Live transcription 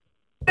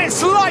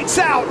It's lights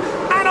out,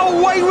 and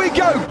away we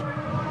go.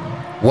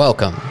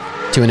 Welcome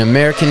to An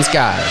American's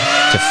Guide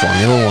to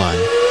Formula One.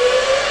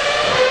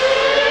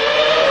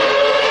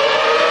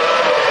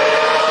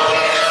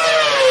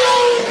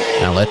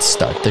 Now let's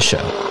start the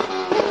show.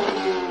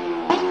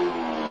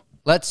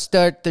 Let's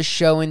start the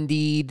show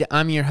indeed.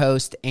 I'm your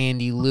host,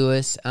 Andy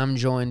Lewis. I'm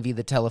joined via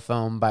the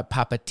telephone by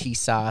Papa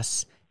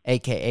T-Sauce,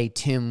 a.k.a.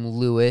 Tim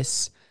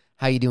Lewis.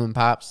 How you doing,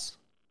 Pops?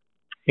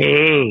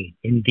 Hey,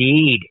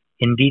 indeed.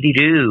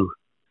 Indeedy-doo.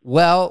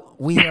 Well,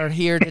 we are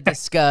here to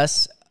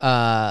discuss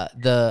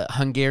the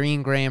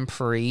Hungarian Grand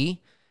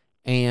Prix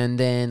and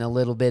then a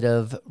little bit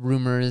of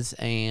rumors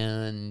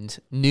and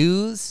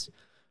news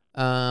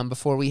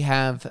before we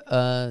have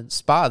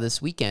Spa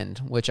this weekend,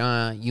 which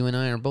you and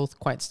I are both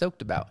quite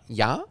stoked about.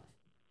 Yeah?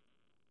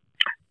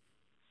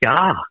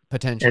 Yeah.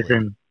 Potentially. As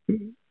in,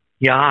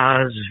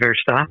 Max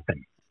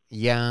Verstappen.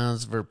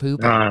 Max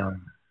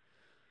Verstappen.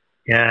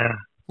 Yeah.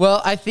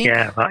 Well, I think...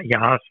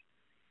 Yeah.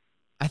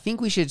 I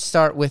think we should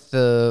start with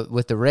the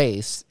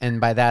race,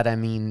 and by that I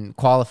mean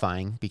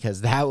qualifying,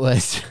 because that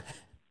was,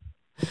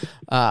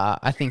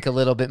 I think, a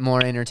little bit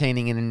more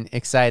entertaining and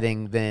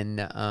exciting than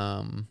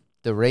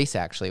the race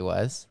actually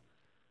was.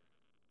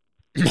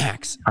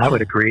 Max, I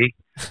would agree.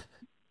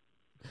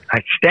 I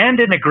stand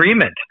in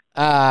agreement.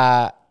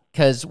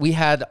 Because we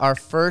had our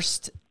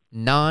first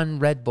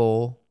non-Red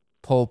Bull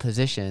pole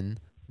position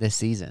this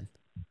season,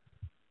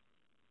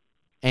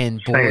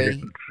 and boy,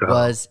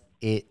 was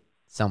it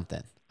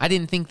something. I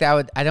didn't think that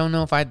would... I don't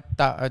know if I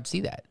thought I'd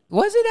see that.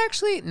 Was it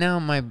actually... Now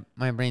my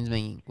brain's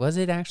making... Was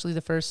it actually the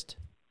first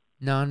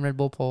non-Red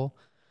Bull pole?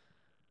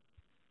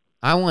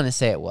 I want to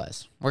say it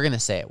was. We're going to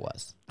say it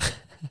was.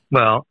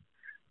 Well,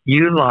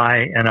 you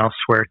lie, and I'll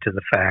swear to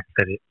the fact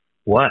that it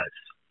was,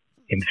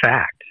 in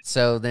fact.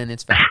 So then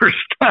it's fact. First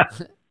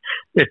time.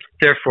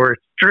 Therefore,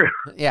 it's true.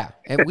 Yeah.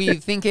 We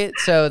think it,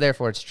 so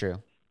therefore it's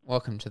true.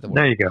 Welcome to the world.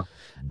 There you go.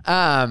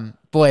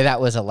 Boy,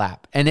 that was a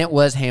lap. And it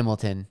was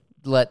Hamilton.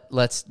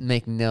 Let's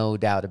make no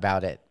doubt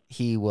about it.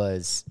 He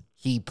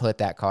put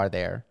that car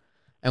there.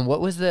 And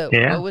what was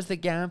the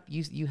gap?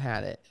 You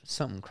had it.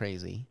 Something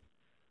crazy.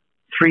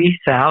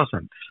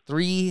 3,000.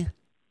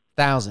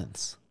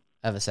 3,000ths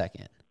of a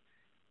second.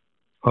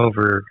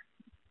 Over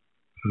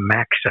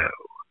Maxo.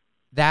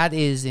 That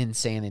is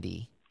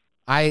insanity.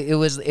 It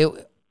was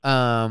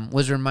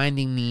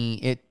reminding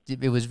me,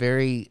 it was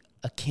very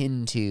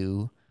akin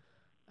to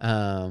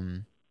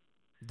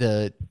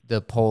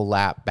the pole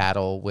lap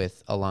battle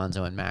with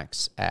Alonso and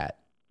Max at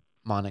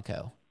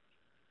Monaco,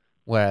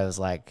 where I was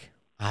like,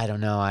 I don't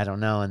know,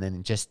 and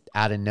then just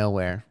out of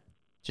nowhere,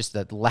 just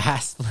the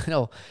last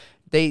little,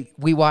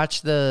 we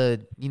watched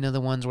the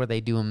ones where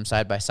they do them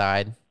side by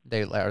side,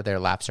 their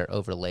laps are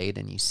overlaid,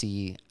 and you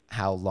see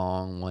how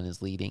long one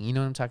is leading. You know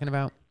what I'm talking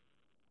about?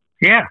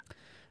 Yeah.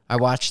 I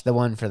watched the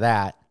one for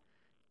that,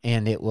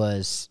 and it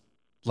was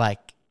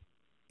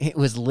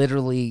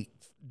literally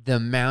the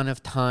amount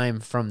of time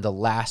from the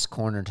last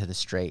corner to the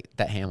straight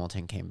that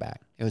Hamilton came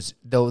back. It was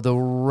the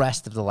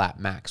rest of the lap,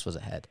 Max was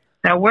ahead.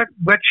 Now, what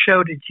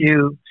show did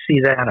you see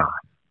that on?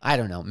 I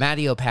don't know.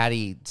 Matty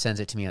O'Patty sends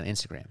it to me on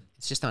Instagram.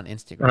 It's just on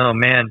Instagram. Oh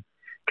man,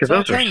 because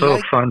those are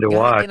so fun to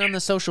watch. Get on the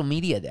social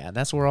media, Dad.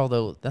 That's where all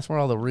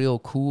the real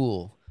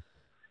cool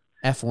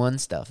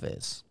F1 stuff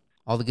is.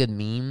 All the good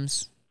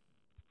memes.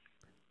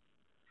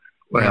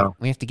 Well,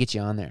 we have to get you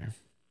on there.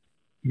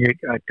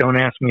 Don't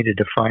ask me to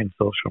define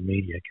social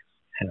media.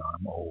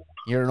 I'm old.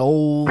 You're an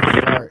old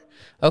fart.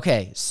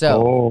 Okay,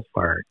 so old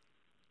fart.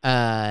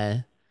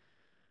 Not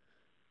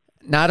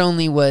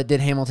only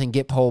did Hamilton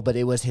get pole, but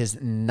it was his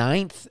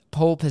 9th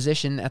pole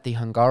position at the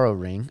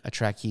Hungaroring, a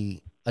track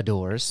he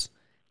adores,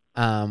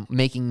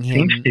 making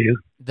him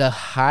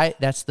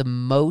that's the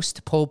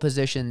most pole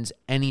positions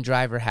any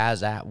driver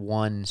has at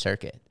one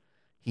circuit.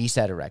 He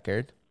set a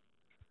record.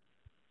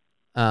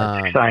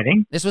 That's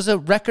exciting. This was a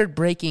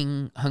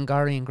record-breaking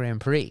Hungarian Grand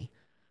Prix.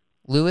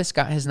 Lewis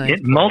got his 9th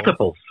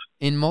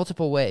in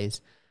multiple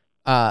ways.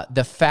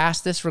 The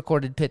fastest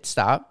recorded pit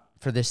stop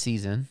for this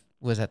season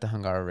was at the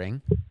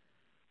Hungaroring.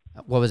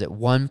 What was it?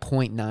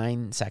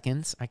 1.9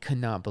 seconds. I could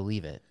not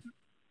believe it.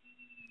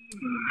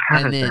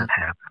 How did that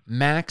happen?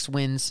 Max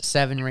wins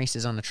 7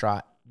 races on the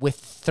trot with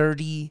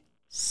 30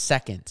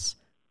 seconds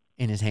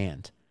in his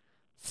hand.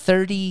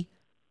 30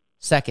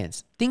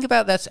 seconds. Think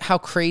about that's how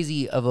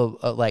crazy of a.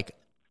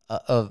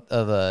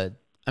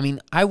 I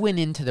mean, I went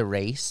into the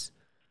race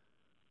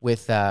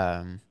with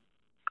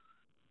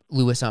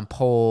Lewis on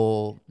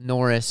pole,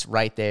 Norris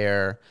right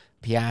there,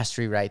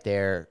 Piastri right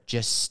there,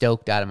 just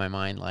stoked out of my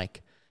mind.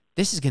 Like,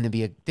 this is gonna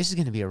be a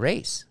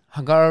race.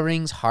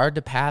 Hungaroring's hard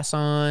to pass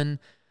on.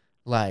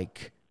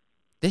 Like,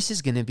 this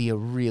is gonna be a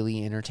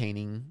really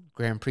entertaining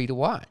Grand Prix to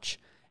watch.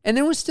 And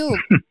there was still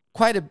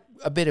quite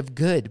a bit of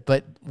good,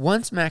 but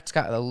once Max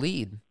got the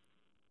lead,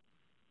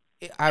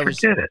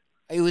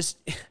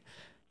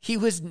 he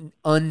was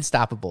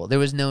unstoppable. There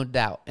was no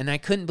doubt. And I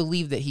couldn't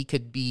believe that he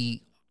could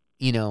be,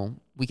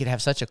 we could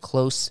have such a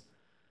close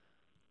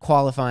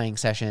qualifying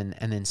session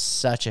and then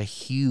such a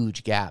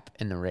huge gap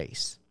in the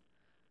race.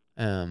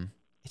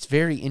 it's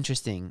very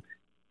interesting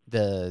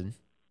the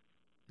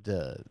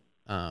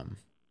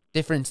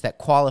difference that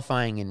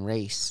qualifying and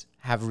race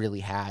have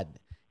really had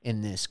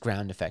in this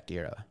ground effect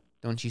era.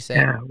 Don't you say?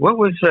 Yeah. What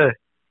was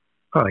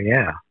oh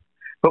yeah.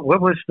 But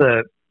what was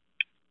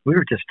we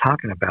were just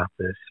talking about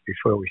this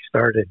before we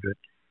started,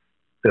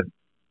 but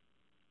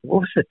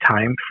what was the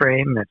time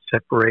frame that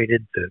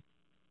separated the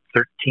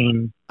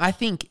 13? I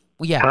think,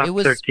 yeah, top it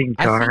was 13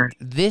 cars?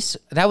 I think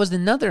that was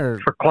another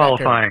For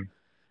qualifying. record,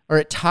 or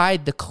it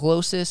tied the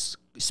closest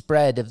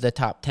spread of the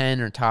top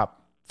 10 or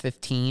top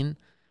 15.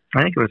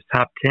 I think it was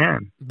top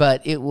 10.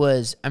 But it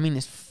was, I mean,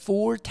 it's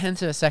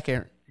 0.4 of a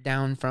second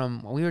down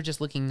from, we were just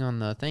looking on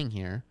the thing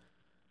here.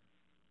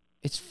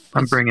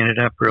 I'm bringing it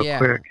up real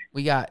quick.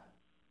 We got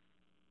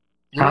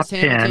Top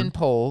Lewis Hamilton 10.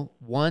 pole,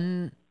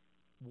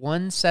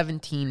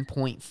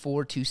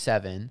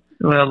 117.427.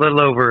 Well, a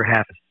little over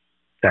half a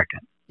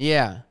second.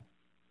 Yeah.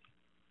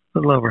 A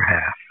little over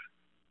half.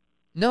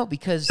 No,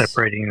 because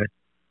separating it.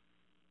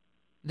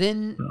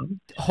 Then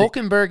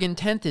Hulkenberg in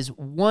 10th is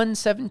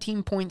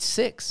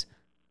 117.6.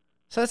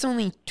 So that's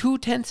only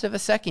 0.2 of a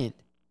second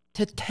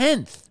to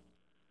 10th.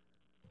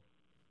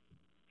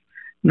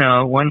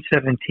 No,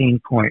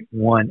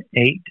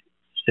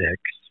 117.186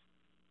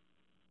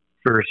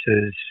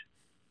 versus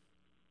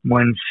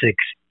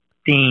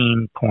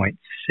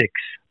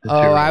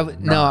 116.6.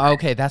 No,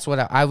 okay, that's what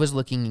I was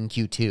looking in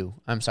Q2.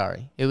 I'm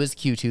sorry. It was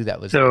Q2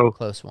 that was the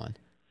close one.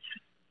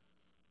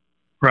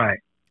 Right.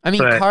 I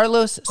mean,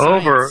 Carlos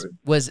Sainz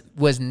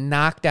was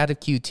knocked out of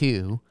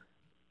Q2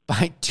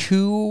 by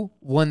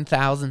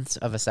 2/1000ths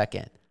of a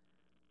second.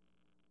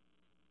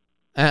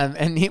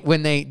 And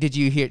did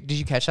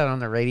you catch that on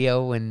the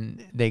radio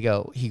when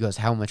he goes,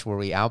 how much were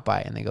we out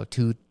by? And they go,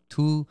 two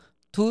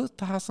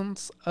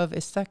thousandths of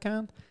a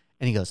second.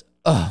 And he goes,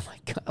 oh my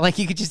God. Like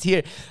you could just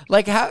hear,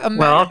 like how.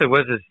 Well, all it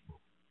was is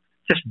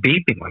just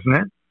beeping, wasn't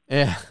it?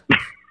 Yeah.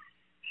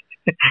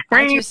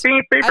 I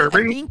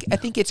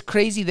think it's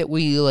crazy that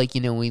we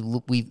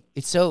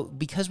it's so,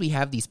 because we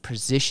have these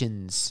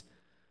positions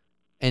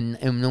and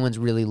no one's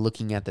really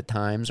looking at the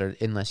times, or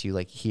unless you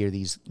like hear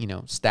these,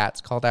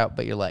 stats called out,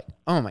 but you're like,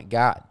 oh my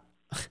God,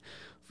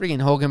 freaking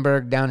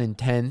Hulkenberg down in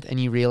 10th, and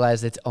you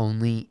realize it's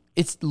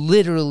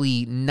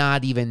literally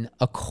not even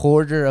a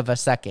quarter of a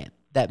second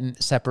that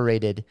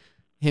separated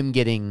him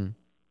getting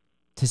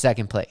to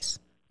second place,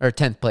 or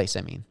 10th place,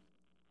 I mean.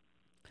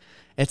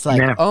 It's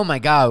like, oh my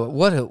God,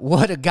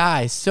 what a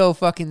guy, so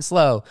fucking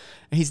slow.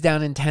 He's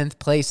down in 10th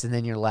place, and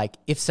then you're like,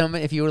 if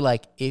you were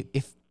like,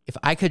 if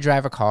I could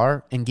drive a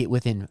car and get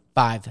within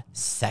 5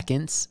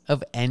 seconds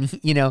of any,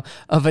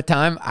 of a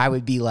time, I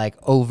would be like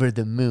over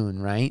the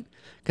moon, right?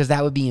 Because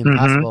that would be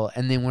impossible. Mm-hmm.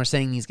 And then we're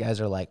saying these guys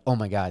are like, oh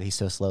my God, he's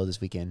so slow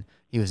this weekend.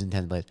 He was in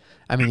 10th place.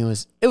 I mean,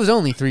 it was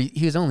only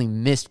he was only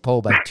missed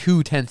pole by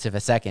 0.2 of a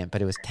second,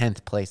 but it was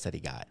 10th place that he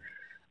got.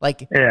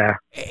 Like, yeah,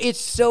 it's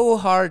so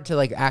hard to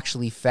like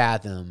actually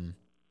fathom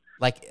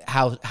like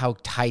how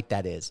tight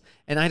that is.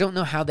 And I don't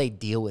know how they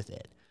deal with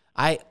it.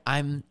 I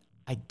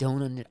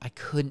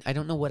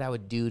don't know what I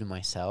would do to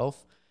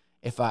myself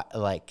if I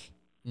like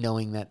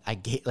knowing that I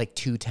get like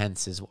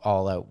 0.2 is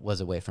all I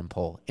was away from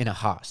pole in a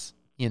Haas,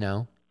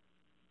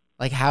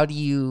 Like how do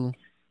you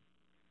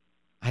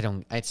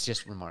it's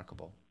just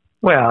remarkable.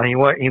 Well, he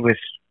was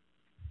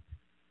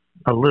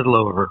a little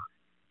over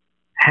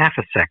half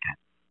a second.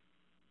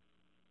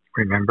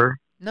 Remember?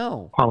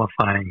 No.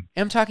 Qualifying.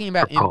 I'm talking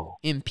about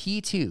in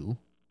P2.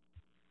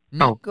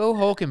 Nico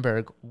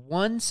Hulkenberg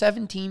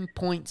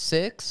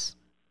 117.6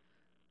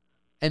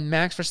 and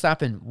Max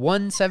Verstappen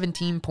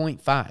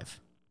 117.5.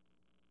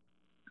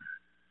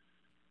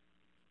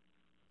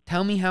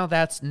 Tell me how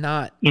that's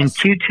not in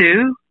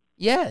Q2?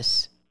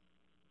 Yes.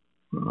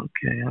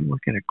 Okay, I'm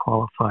looking at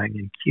qualifying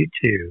in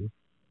Q2.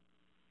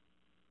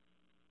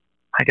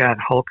 I got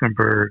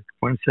Hulkenberg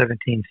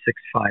 117.652.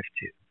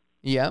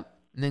 Yep.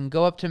 And then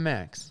go up to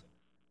Max.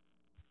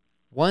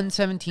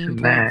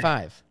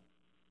 117.5.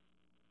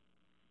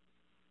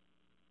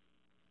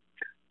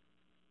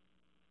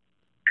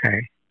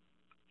 Okay.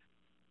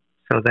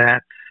 So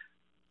that's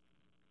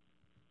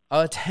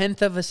a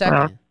 10th of a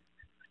second.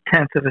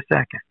 10th of a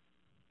second.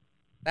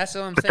 That's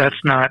what I'm saying.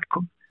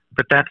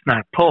 But that's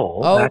not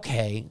pole.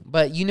 Okay,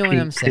 but you know what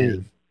I'm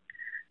saying.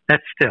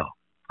 That's still.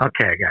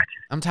 Okay, I got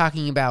you. I'm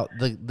talking about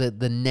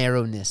the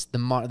narrowness,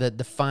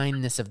 the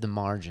fineness of the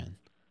margin.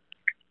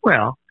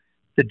 Well,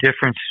 the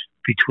difference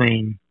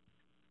between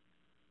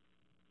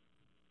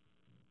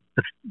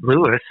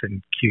Lewis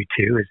and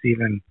Q2 is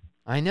even.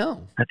 I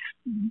know.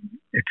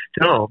 It's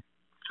still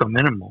so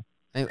minimal.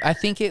 I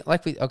think we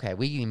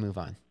can move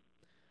on.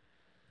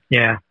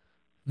 Yeah.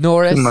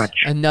 Norris,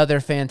 another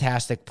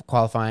fantastic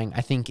qualifying,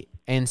 I think,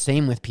 and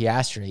same with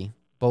Piastri,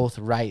 both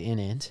right in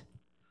it.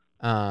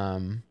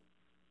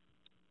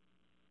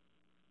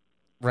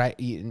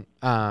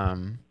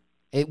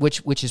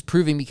 Which is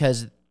proving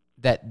because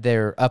that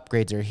their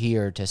upgrades are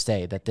here to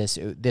stay. That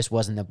this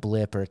wasn't a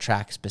blip or a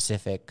track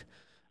specific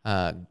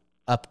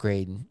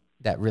upgrade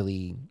that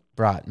really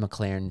brought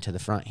McLaren to the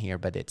front here,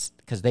 but it's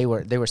because they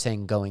were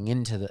saying going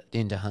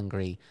into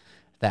Hungary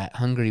that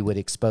Hungary would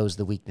expose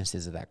the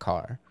weaknesses of that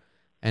car.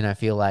 And I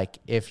feel like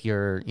if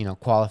you're,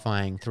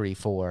 qualifying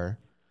 3-4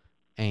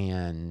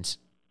 and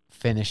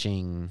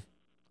finishing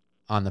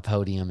on the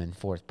podium in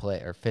fourth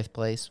place or fifth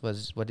place,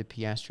 what did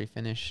Piastri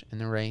finish in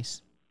the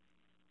race?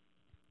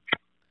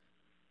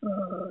 I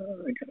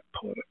gotta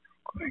pull it up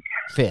real quick.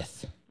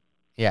 Fifth.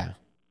 Yeah.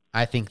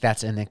 I think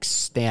that's an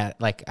extent.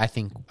 Like, I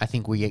think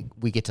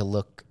we get to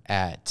look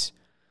at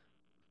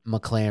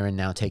McLaren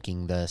now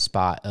taking the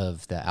spot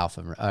of the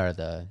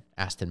the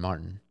Aston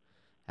Martin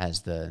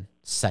as the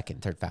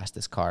second, third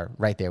fastest car,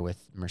 right there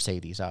with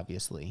Mercedes,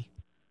 obviously.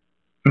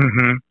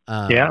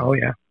 Mm-hmm. Yeah. Oh,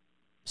 yeah.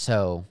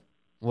 So,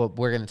 well,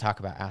 we're going to talk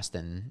about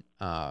Aston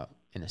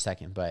in a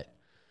second, but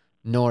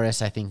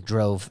Norris, I think,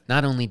 drove.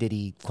 Not only did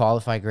he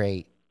qualify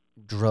great,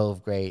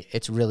 drove great.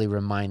 It's really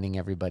reminding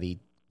everybody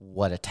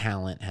what a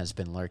talent has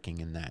been lurking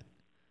in that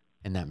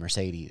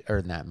Mercedes or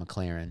in that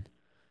McLaren,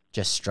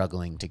 just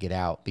struggling to get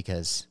out.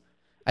 Because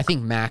I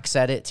think Max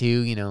said it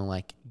too.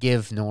 Like,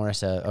 give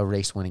Norris a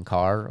race-winning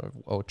car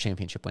or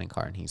championship-winning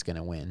car, and he's going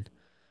to win.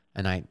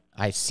 And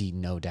I see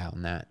no doubt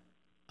in that.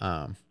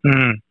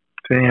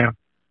 Yeah.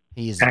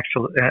 He's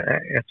actually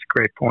that's a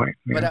great point.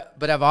 Yeah.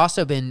 But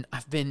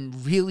I've been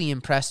really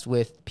impressed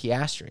with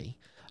Piastri.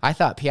 I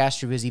thought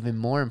Piastri was even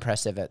more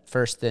impressive at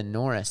first than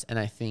Norris, and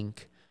I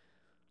think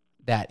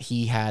that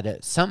he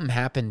had something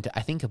happened.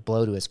 I think a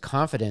blow to his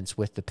confidence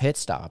with the pit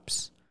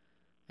stops,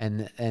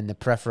 and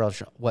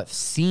the what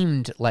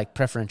seemed like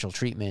preferential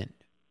treatment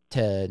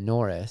to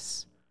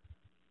Norris,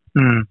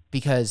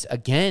 because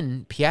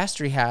again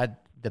Piastri had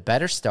the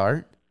better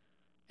start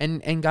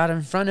and got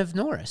in front of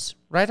Norris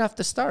right off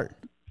the start.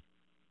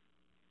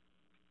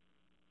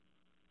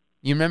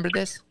 You remember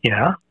this?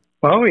 Yeah.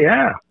 Oh,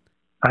 yeah.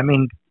 I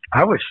mean,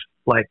 I was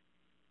like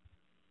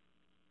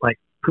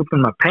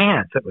pooping my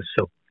pants. It was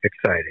so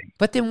exciting.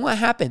 But then what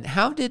happened?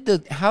 How did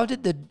the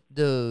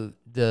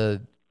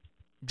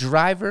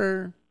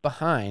driver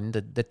behind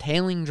the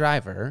tailing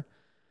driver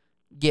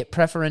get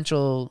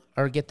preferential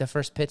or get the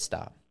first pit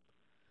stop?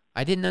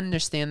 I didn't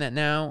understand that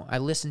now. I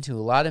listened to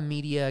a lot of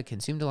media,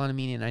 consumed a lot of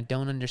media, and I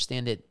don't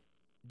understand it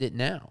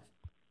now.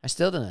 I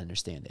still don't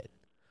understand it.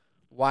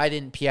 Why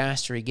didn't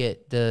Piastri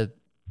get the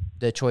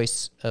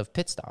choice of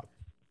pit stop?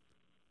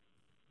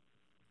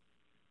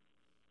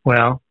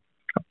 Well,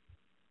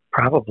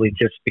 probably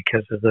just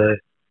because of the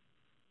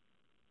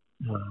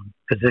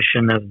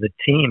position of the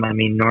team. I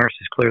mean, Norris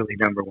is clearly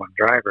number one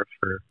driver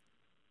for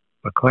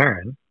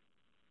McLaren.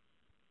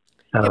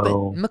 So, yeah, but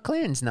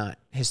McLaren's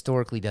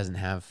historically doesn't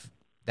have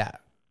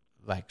that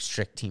like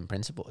strict team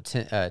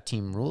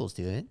team rules,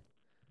 do it?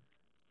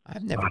 I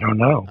don't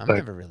know. I've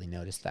never really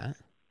noticed that.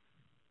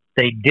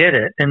 They did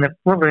it, and the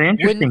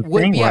interesting thing was,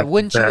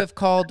 wouldn't you have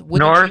called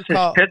Norris's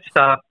pit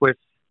stop was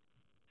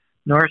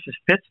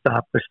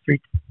 0.3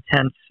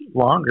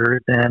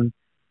 longer than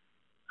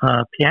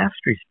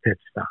Piastri's pit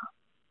stop.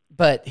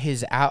 But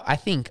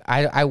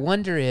I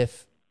wonder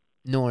if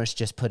Norris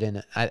just put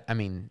in. I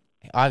mean,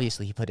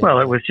 obviously he put in. Well,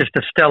 it was just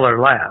a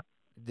stellar lap.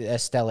 A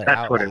stellar.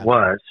 That's what it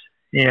was.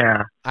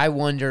 Yeah. I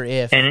wonder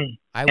if. He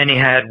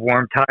had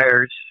warm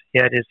tires. He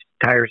had his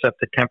tires up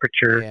to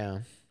temperature.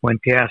 Yeah. When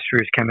Piastri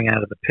was coming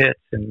out of the pits,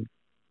 and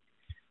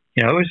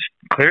it was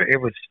clear, it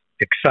was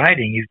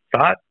exciting. You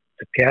thought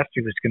that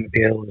Piastri was going to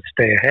be able to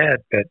stay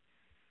ahead, but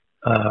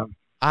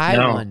I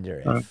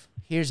wonder if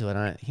here's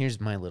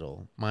my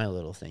little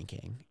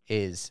thinking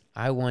is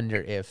I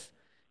wonder if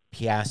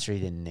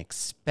Piastri didn't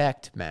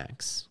expect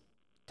Max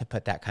to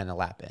put that kind of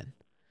lap in,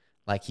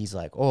 like he's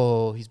like,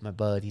 oh, he's my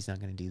bud, he's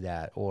not going to do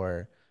that,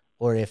 or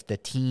if the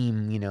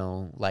team,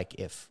 like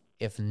if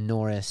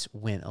Norris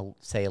went,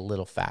 say, a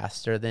little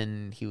faster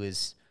than he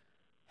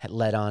had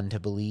led on to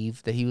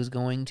believe that he was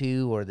going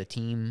to, or the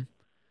team,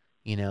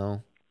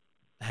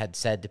 had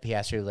said to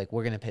Piastri, like,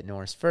 we're going to pit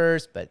Norris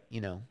first, but,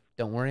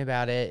 don't worry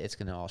about it. It's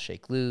going to all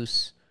shake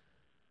loose.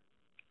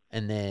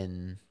 And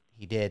then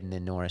he did, and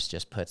then Norris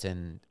just puts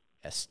in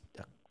a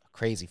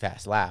crazy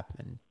fast lap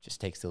and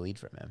just takes the lead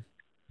from him.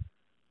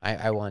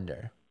 I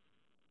wonder.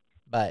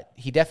 But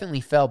he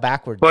definitely fell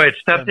backwards. Boy, it's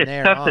tough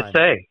to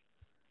say.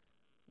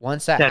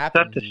 Once that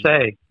happened, tough to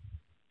say.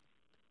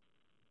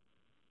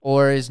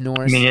 Or is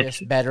Norris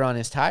just better on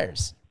his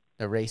tires?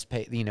 The race,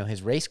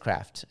 his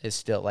racecraft is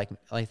still like,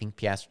 I think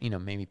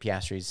Piastri, maybe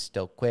Piastri is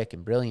still quick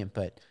and brilliant,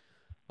 but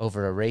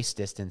over a race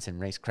distance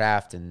and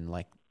racecraft, and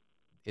like,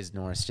 is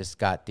Norris just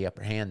got the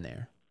upper hand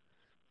there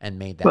and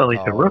made that? Well,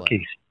 he's a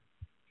rookie.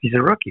 He's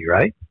a rookie,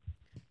 right?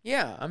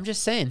 Yeah, I'm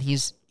just saying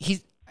he's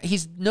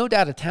no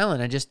doubt a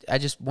talent. I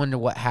just wonder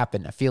what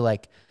happened. I feel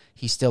like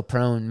he's still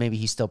prone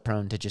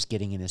to just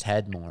getting in his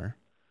head more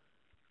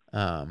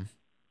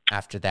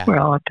after that.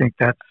 Well, I think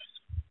that's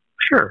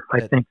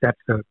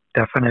a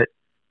definite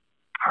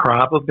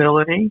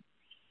probability.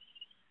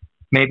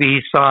 Maybe he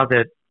saw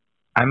that.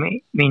 I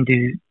mean,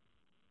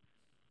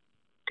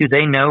 do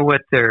they know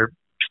what their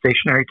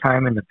stationary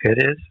time in the pit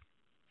is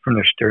from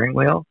their steering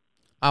wheel?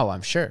 Oh,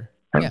 I'm sure.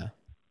 Yeah.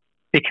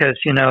 Because,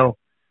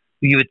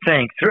 you would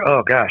think,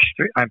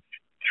 I'm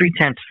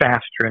 0.3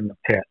 faster in the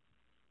pit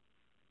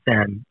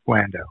than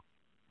Lando.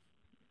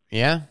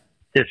 Yeah.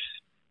 This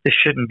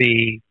shouldn't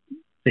be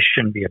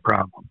a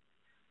problem.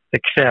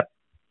 Except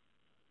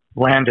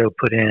Lando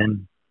put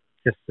in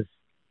just this,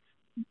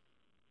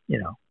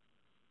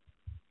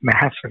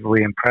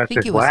 massively I impressive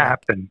think it was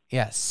lap, and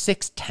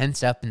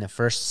 6/10 up in the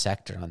first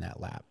sector on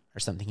that lap or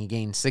something. He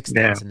gained 6/10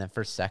 yeah. in the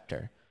first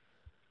sector.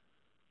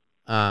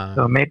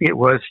 So maybe it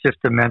was just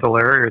a mental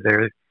error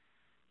there.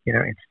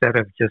 Instead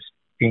of just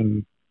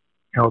being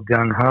held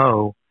gung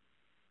ho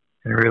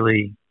and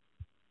really,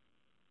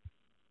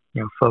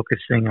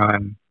 focusing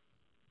on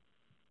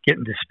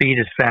getting to speed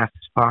as fast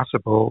as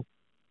possible,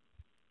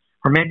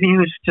 or maybe he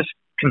was just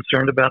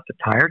concerned about the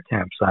tire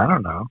temps. I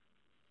don't know.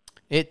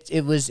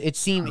 It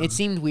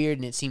seemed weird,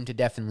 and it seemed to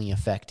definitely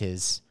affect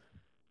his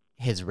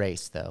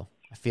race, though.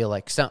 I feel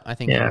like I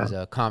think it was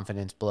a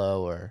confidence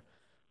blow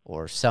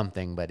or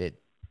something, but it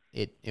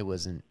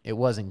wasn't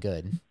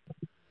good.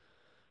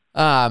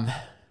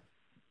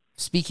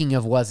 Speaking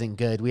of wasn't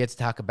good, we had to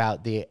talk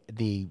about the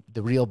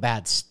real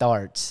bad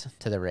starts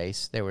to the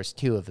race. There was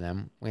 2 of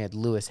them. We had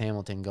Lewis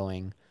Hamilton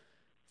going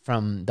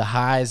from the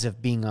highs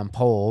of being on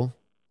pole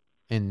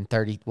in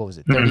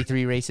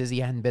 33 races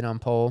he hadn't been on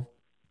pole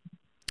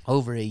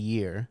over a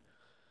year.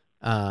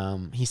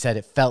 He said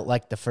it felt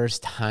like the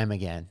first time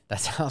again.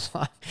 That's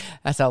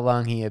how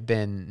long he had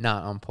been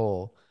not on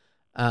pole.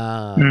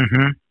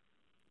 To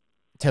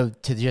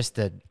just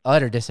the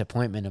utter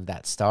disappointment of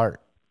that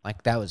start.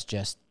 Like that was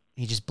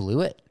he just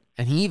blew it.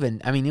 And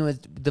it was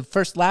the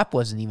first lap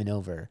wasn't even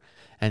over.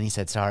 And he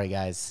said, "Sorry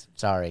guys,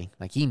 sorry."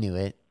 Like he knew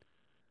it.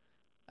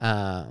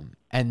 And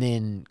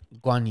then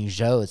Guan Yu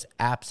Zhou's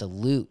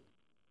absolute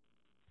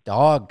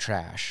dog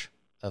trash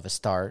of a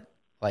start,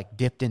 like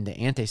dipped into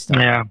anti-stop.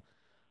 Yeah.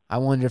 I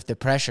wonder if the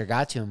pressure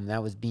got to him.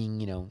 That was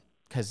being,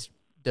 because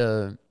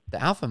the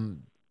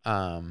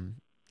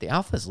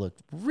Alphas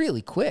looked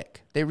really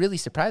quick. They really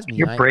surprised me.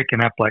 You're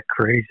breaking up like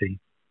crazy.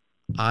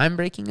 I'm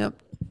breaking up?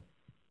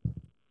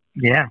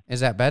 Yeah.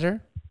 Is that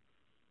better?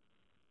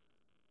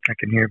 I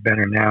can hear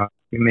better now.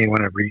 You may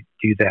want to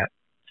redo that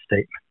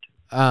statement.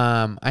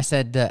 I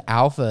said the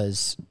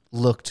Alphas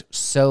looked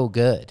so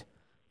good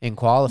in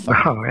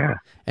qualifying. Oh, yeah.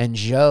 And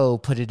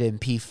Zhou put it in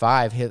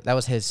P5. That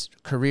was his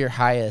career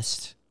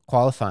highest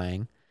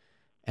qualifying,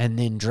 and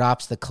then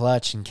drops the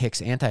clutch and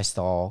kicks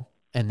anti-stall,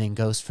 and then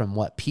goes from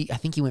I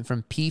think he went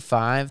from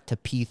P5 to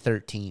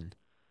P13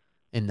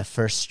 in the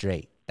first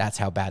straight. That's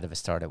how bad of a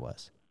start it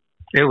was.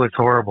 It was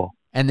horrible.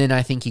 And then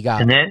I think he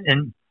got...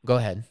 And go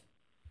ahead.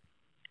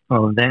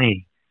 Well, then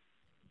he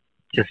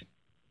just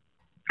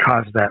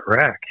caused that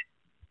wreck.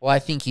 Well, I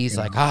think he's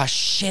like,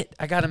 shit,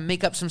 I got to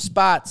make up some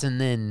spots,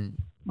 and then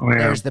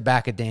there's the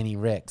back of Danny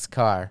Rick's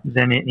car.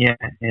 Then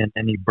and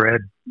then he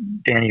bred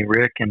Danny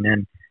Rick, and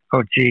then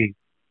both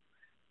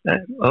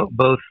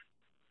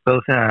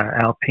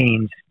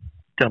Alpines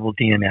double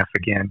DNF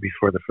again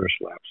before the first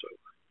lap's over.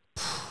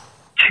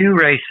 2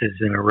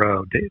 races in a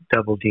row,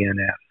 double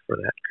DNF for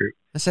that group.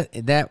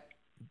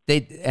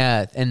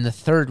 And the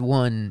third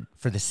one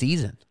for the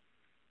season,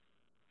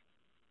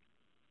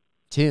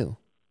 too.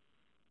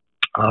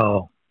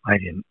 Oh, I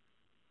didn't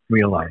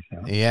realize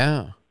that.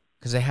 Yeah,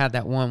 because they had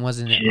that one,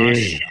 wasn't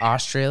it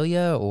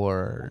Australia,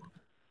 or I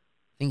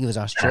think it was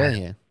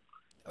Australia.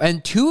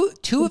 And two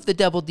of the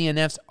double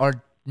DNFs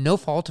are no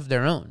fault of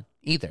their own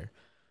either.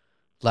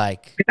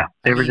 Like, yeah,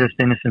 they were just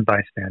innocent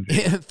bystanders.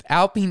 If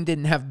Alpine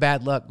didn't have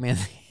bad luck, man,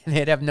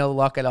 they'd have no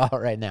luck at all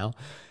right now.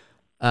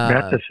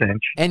 That's a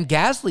cinch. And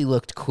Gasly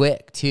looked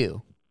quick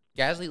too.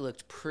 Gasly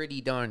looked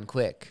pretty darn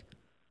quick.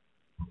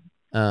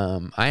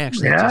 I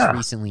actually just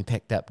recently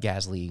picked up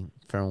Gasly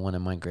for one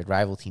of my grid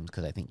rival teams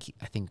because I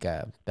think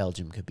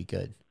Belgium could be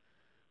good.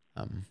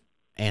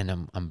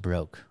 And I'm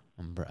broke.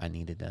 I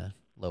needed a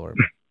lower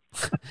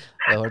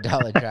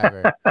dollar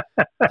driver.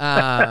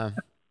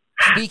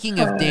 Speaking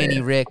of Danny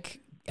Rick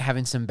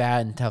having some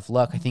bad and tough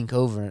luck, I think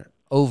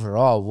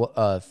overall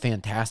a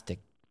fantastic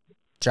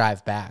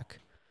drive back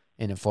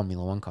in a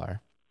Formula One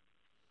car.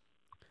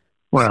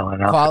 Well,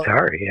 an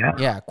AlphaTauri, yeah.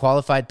 Yeah,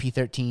 qualified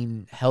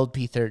P13, held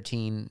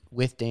P13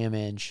 with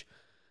damage.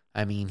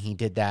 I mean, he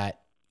did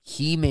that.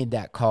 He made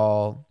that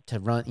call to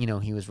run,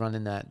 he was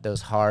running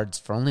those hards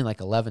for only like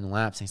 11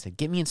 laps. And he said,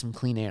 "Get me in some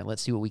clean air.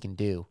 Let's see what we can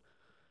do."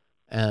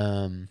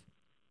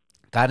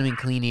 Got him in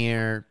clean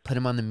air, put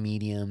him on the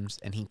mediums,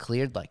 and he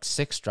cleared like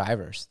 6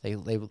 drivers. They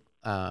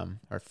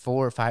or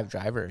 4 or 5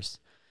 drivers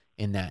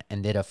in that,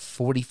 and did a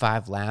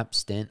 45 lap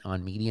stint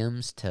on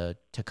mediums to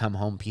come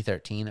home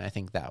P13. I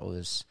think that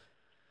was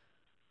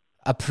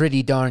a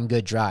pretty darn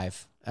good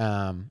drive,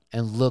 and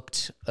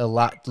looked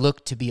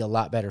to be a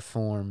lot better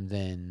form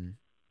than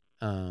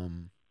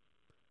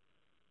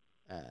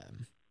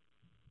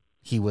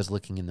he was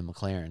looking in the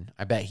McLaren.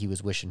 I bet he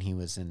was wishing he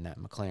was in that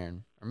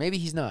McLaren, or maybe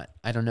he's not.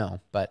 I don't know,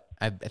 but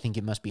I think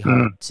it must be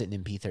hard sitting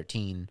in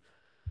P13.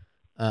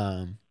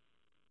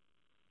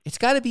 It's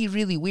got to be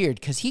really weird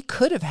because he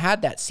could have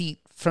had that seat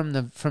from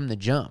the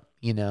jump,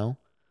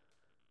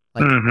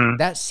 Like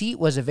that seat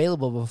was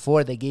available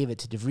before they gave it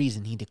to De Vries,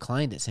 and he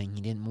declined it, saying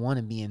he didn't want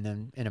to be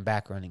in a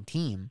back running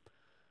team.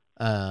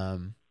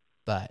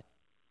 But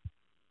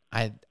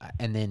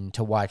and then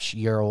to watch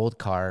your old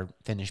car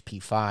finish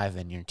P5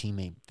 and your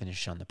teammate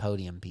finish on the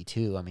podium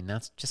P2. I mean,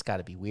 that's just got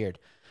to be weird.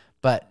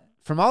 But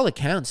from all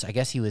accounts, I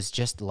guess he was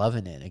just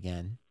loving it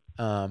again.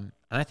 And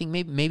I think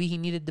maybe he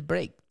needed the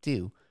break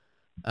too.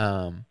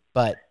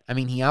 But I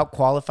mean, he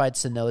out-qualified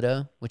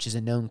Tsunoda, which is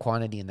a known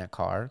quantity in that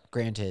car.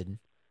 Granted,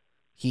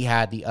 he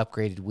had the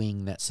upgraded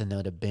wing that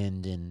Tsunoda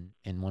binned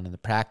in one of the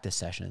practice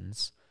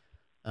sessions,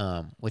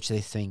 which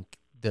they think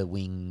the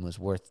wing was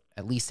worth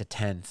at least a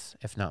tenth,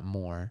 if not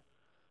more.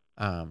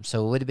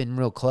 So it would have been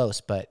real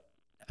close. But,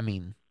 I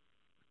mean,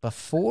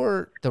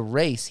 before the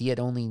race, he had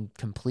only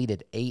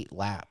completed 8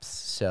 laps.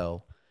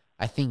 So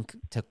I think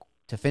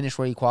to finish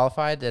where he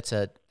qualified, that's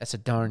a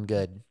darn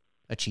good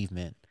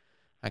achievement.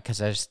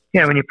 Because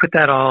when you put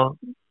that all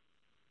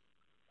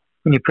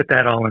in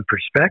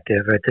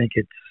perspective, I think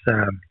it's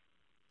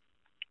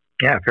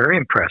very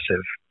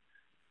impressive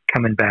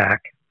coming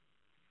back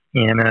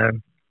in a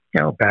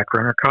back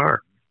runner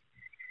car.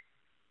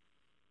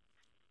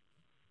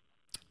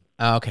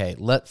 Okay,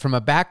 from a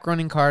back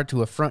running car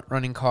to a front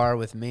running car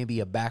with maybe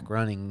a back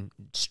running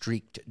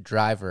streaked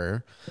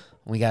driver,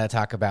 we got to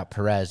talk about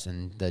Perez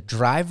and the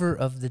driver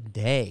of the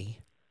day.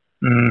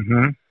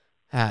 Mm-hmm.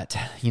 At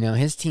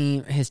his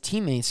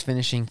teammates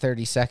finishing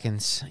 30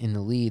 seconds in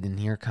the lead, and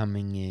here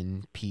coming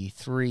in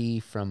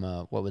P3 from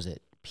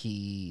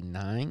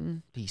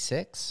P9,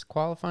 P6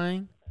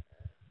 qualifying.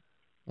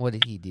 What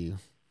did he do?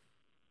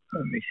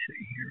 Let me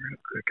see here real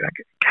quick.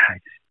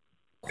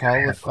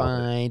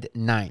 Qualified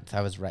 9th.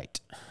 I was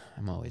right.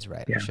 I'm always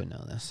right. Yeah. I should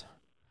know this.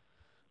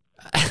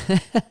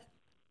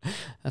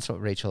 That's what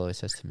Rachel always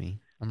says to me.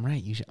 I'm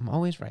right. I'm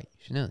always right. You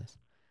should know this.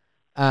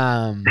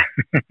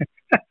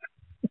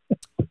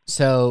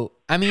 So,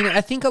 I mean,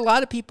 I think a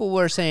lot of people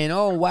were saying,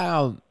 "Oh,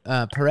 wow,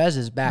 Perez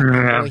is back."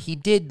 Yeah. Boy, he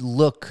did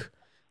look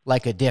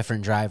like a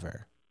different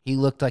driver. He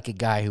looked like a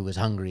guy who was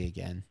hungry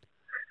again.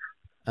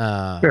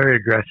 Very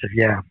aggressive,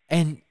 yeah.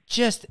 And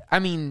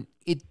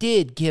it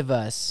did give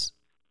us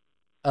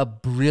a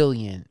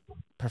brilliant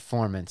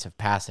performance of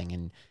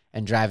passing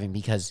and driving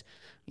because,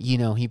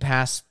 he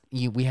passed.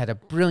 We had a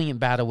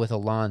brilliant battle with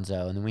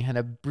Alonso, and then we had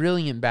a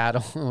brilliant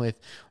battle with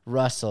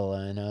Russell,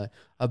 and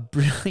a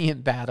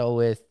brilliant battle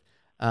with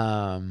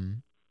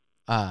Piastri.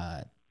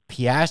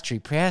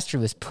 Piastri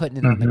was putting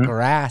it on the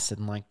grass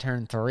in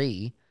turn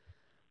 3.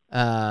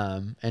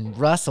 And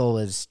Russell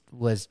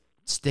was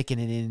sticking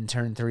it in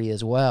turn 3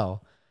 as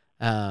well.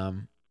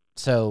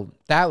 So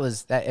that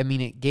was that. I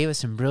mean, it gave us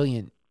some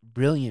brilliant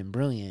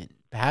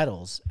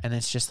battles. And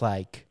it's just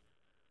I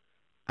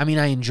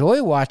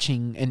enjoy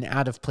watching an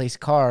out of place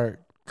car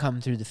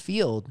come through the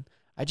field.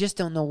 I just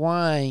don't know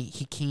why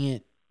he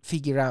can't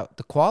figure out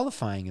the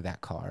qualifying of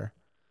that car.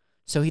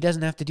 So he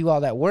doesn't have to do all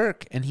that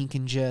work, and he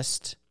can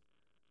just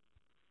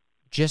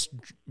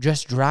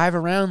drive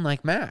around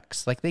like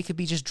Max. They could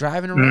be just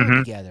driving around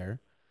together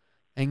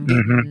and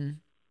getting,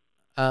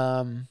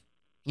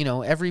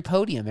 every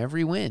podium,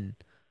 every win.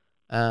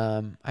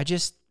 I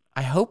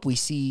hope we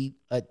see.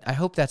 I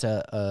hope that's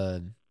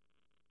a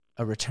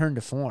return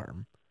to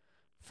form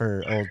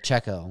for old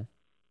Checo.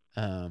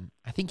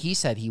 I think he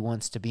said he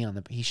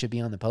should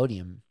be on the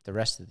podium the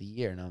rest of the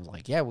year, and I was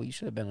like, yeah, well, you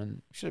should have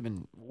been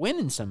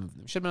winning some of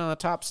them. Should have been on the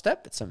top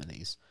step at some of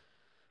these.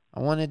 I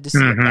wanted to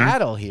see a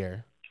battle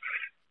here.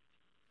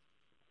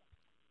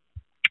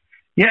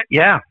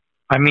 Yeah.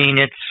 I mean,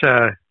 it's.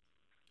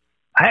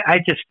 I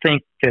just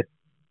think that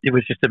it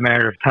was just a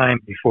matter of time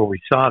before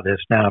we saw this.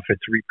 Now, if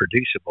it's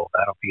reproducible,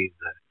 that'll be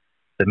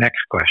the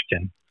next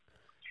question.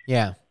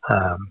 Yeah.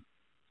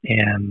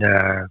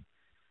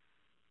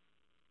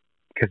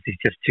 Because he's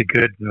just too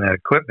good and the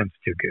equipment's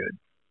too good.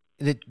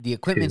 The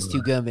equipment's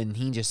too good, and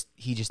he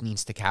just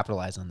needs to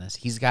capitalize on this.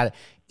 He's got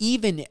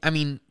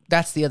to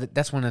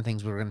that's one of the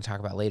things we're going to talk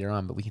about later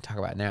on, but we can talk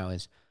about now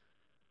is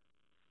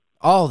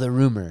all the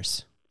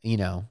rumors,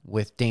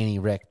 with Danny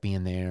Rick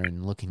being there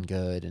and looking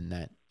good, and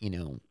that,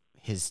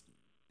 his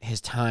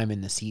time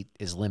in the seat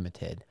is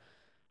limited.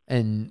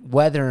 And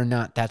whether or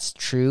not that's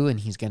true and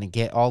he's going to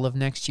get all of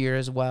next year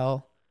as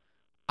well,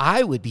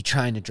 I would be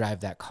trying to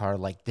drive that car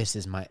like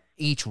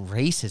each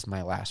race is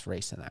my last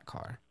race in that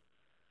car.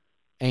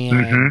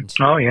 And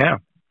oh yeah.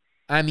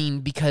 I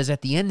mean, because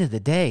at the end of the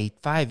day,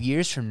 5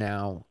 years from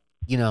now,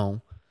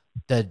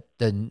 the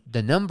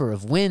number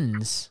of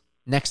wins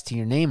next to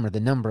your name or the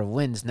number of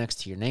wins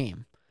next to your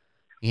name,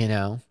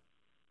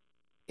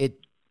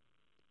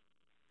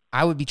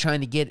 I would be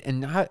trying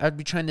to I'd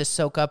be trying to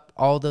soak up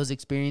all those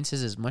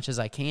experiences as much as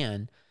I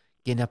can,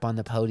 getting up on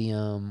the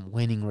podium,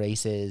 winning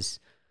races,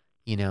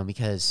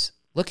 because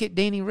look at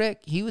Danny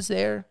Rick. He was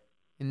there,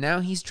 and now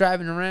he's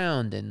driving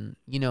around, and,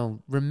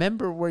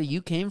 remember where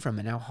you came from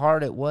and how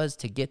hard it was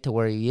to get to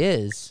where he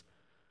is.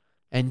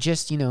 And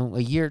just,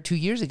 2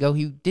 years ago,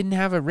 he didn't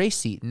have a race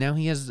seat, and now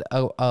he has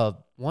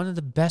one of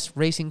the best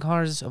racing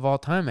cars of all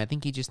time. I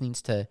think he just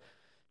needs to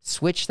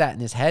switch that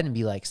in his head and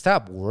be like,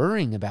 stop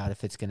worrying about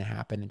if it's going to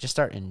happen and just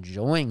start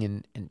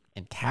enjoying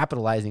and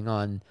capitalizing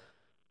on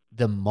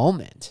the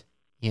moment,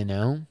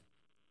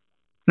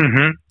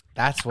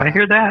 That's what I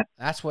hear that.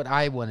 That's what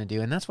I want to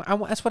do, and that's what I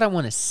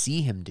want to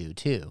see him do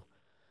too.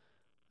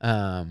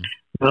 Well,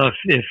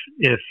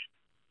 if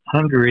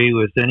Hungary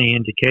was any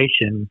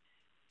indication,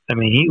 I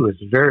mean, he was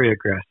very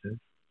aggressive,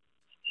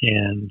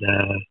 and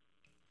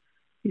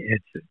he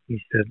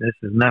said, "This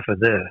is enough of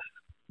this."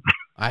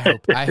 I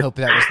hope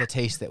that was the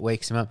taste that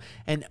wakes him up.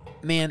 And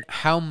man,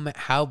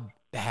 how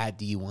bad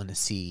do you want to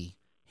see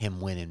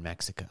him win in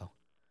Mexico?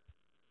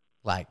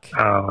 Like,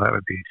 oh, that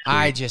would be sweet.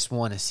 I just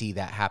want to see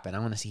that happen. I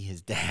want to see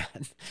his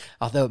dad,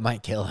 although it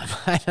might kill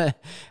him.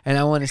 And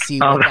I want to see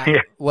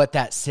what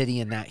that city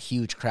and that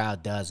huge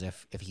crowd does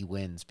if he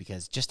wins,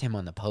 because just him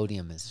on the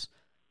podium is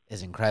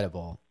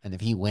incredible. And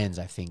if he wins,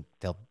 I think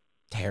they'll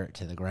tear it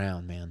to the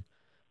ground, man.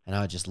 And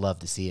I would just love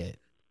to see it.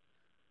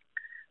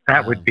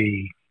 That would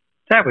be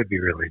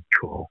really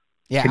cool.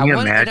 Yeah, Can you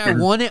imagine?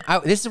 And I want it.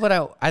 This is what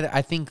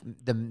I think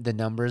the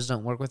numbers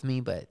don't work with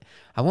me, but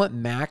I want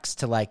Max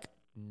to like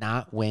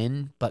not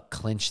win, but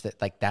clinch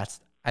that. Like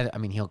I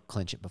mean, he'll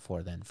clinch it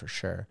before then for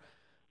sure.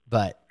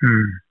 But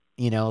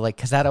you know, like,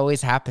 because that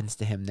always happens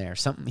to him there.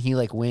 Something he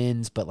like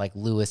wins, but like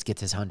Lewis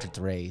gets his 100th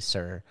race,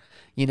 or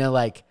you know,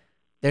 like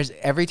there's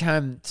every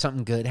time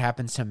something good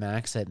happens to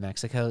Max at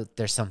Mexico,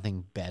 there's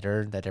something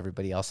better that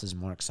everybody else is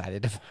more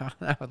excited about.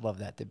 I would love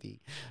that to be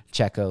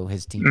Checo,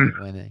 his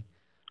teammate winning.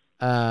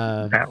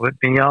 That would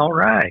be all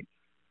right.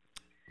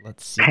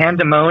 Let's see.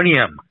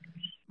 Pandemonium.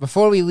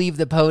 Before we leave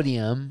the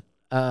podium,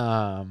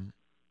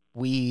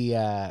 we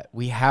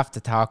have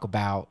to talk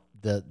about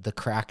the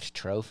cracked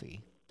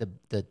trophy,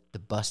 the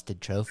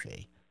busted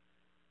trophy.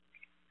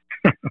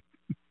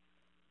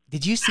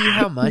 Did you see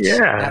how much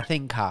that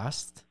thing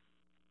cost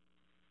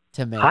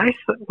to make?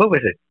 What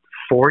was it?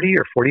 40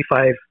 or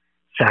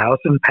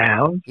 45,000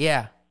 pounds?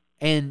 Yeah,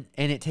 and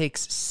it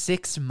takes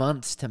 6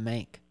 months to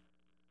make.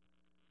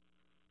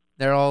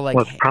 They're all like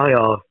probably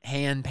all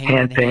hand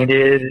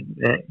painted,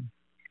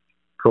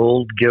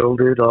 gold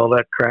gilded, all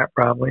that crap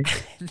probably.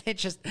 They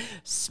just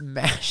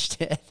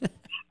smashed it.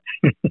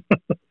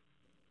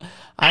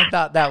 I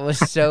thought that was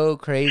so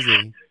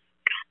crazy.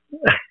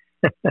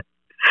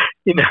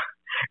 You know,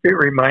 it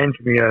reminds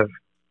me of,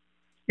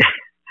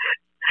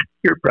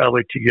 you're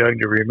probably too young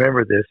to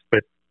remember this,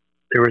 but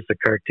there was a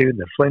cartoon,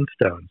 The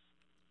Flintstones.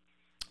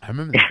 I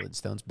remember the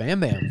Flintstones. Bam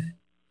Bam.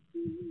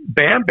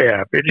 Bam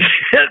Bam. It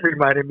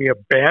reminded me of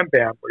Bam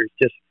Bam, where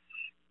he's just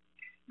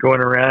going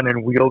around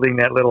and wielding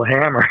that little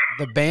hammer.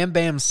 The Bam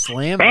Bam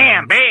Slam.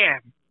 Bam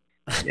Bam.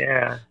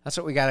 Yeah. That's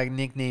what we got to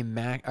nickname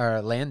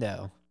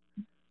Lando.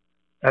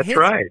 That's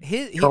right.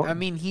 I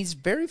mean, he's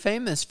very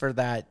famous for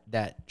that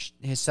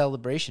his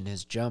celebration,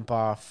 his jump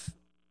off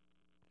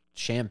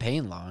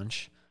champagne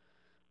launch,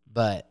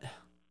 but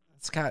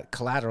it's got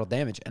collateral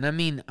damage. And I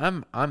mean,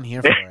 I'm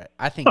here for it.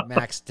 I think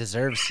Max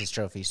deserves his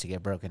trophies to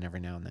get broken every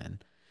now and then.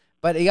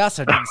 But he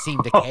also didn't seem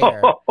to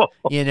care,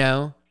 you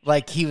know?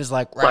 Like, he was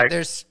like, right,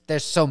 there's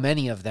so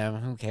many of them.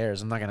 Who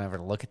cares? I'm not going to ever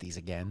look at these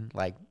again.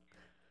 Like,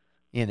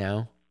 you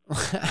know?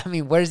 I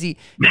mean, where's he?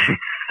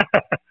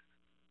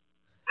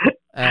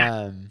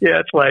 Yeah,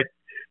 it's like,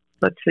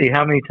 let's see,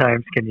 how many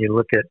times can you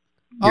look at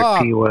your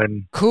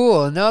P1?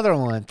 Cool, another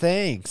one.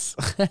 Thanks.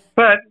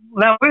 But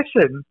now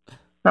listen,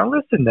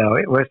 though.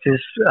 It was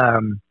his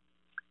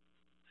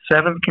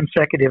 7th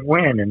consecutive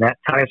win, and that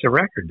ties a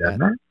record,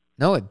 doesn't it?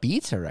 No, it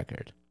beats a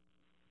record.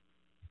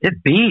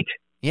 It beat.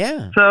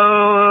 Yeah.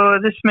 So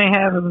this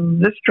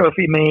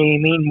trophy may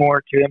mean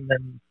more to him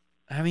than,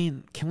 I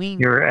mean,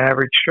 your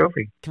average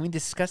trophy. Can we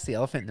discuss the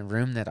elephant in the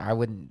room that I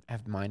wouldn't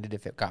have minded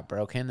if it got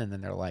broken, and then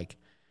they're like,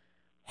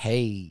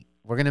 hey,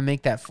 we're going to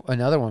make that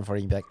another one for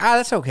you. You'd be like,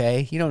 that's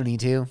okay. You don't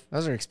need to.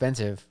 Those are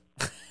expensive.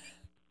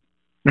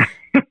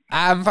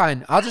 I'm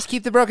fine. I'll just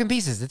keep the broken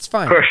pieces. It's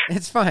fine.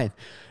 It's fine.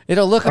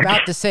 It'll look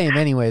about the same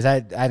anyways. I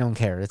don't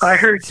care. I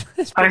heard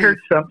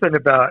something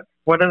about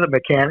one of the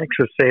mechanics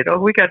was saying,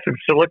 we got some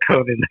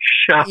silicone in the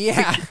shop.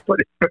 Yeah.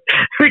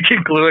 We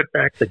can glue it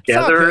back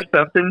together or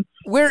something.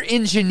 We're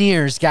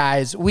engineers,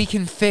 guys. We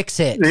can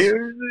fix it.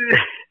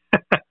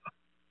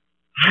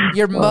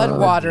 Your mud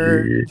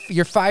water,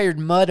 your fired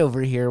mud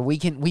over here.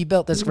 We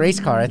built this race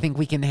car. I think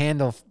we can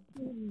handle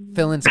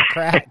filling some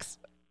cracks.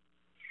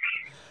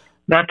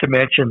 Not to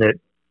mention that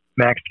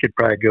Max could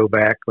probably go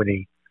back when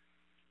he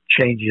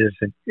changes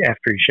and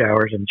after he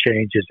showers and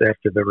changes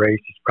after the race.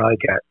 He's probably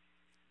got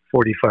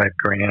 45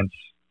 grand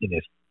in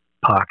his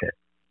pocket,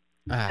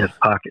 his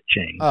pocket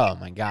change. Oh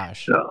my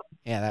gosh! So,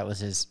 yeah, that was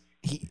his.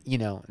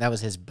 That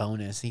was his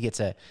bonus. He gets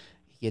a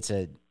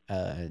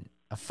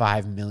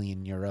 5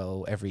 million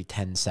euro every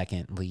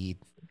 10-second lead,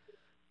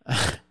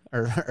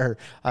 or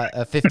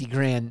 50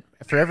 grand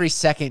for every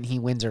second he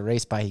wins a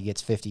race by. He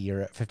gets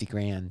 50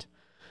 grand.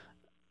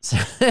 So,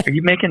 are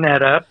you making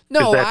that up?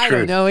 No, I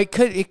don't know. It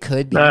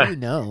could be. Who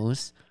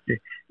knows?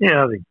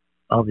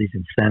 All these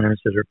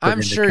incentives that are put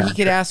I'm sure he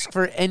could ask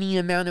for any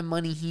amount of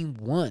money he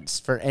wants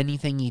for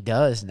anything he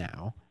does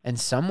now, and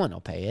someone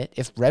will pay it.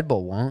 If Red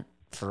Bull won't,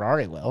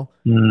 Ferrari will.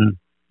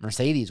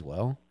 Mercedes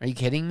will. Are you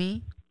kidding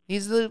me?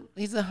 He's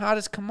the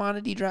hottest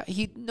commodity driver.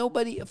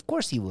 Of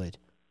course he would.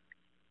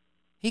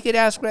 He could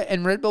ask,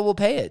 and Red Bull will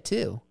pay it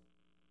too.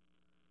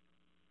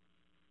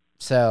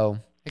 So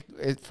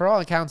for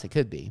all accounts, it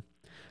could be.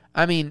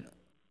 I mean,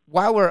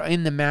 while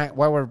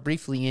we're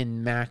briefly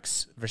in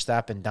Max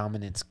Verstappen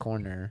dominance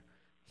corner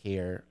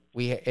here,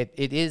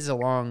 it is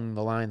along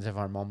the lines of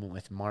our moment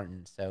with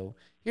Martin. So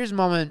here's a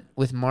moment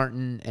with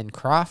Martin and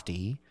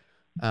Crofty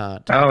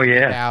talking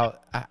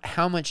about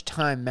how much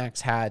time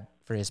Max had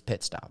for his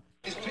pit stop.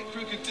 His pit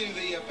crew could do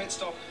the pit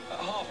stop at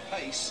half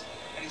pace,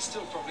 and he'd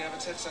still probably have a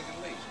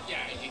 10-second lead.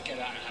 Yeah, he could get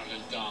out and have a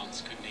little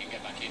dance, couldn't he?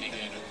 Get back in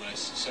again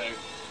almost. So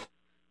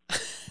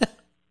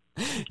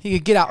he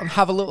could get out and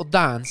have a little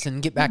dance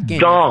and get back in.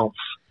 Dance.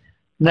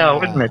 No,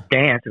 it wasn't a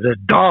dance. It was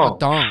a dance. A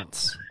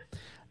dance.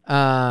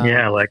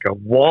 Yeah, like a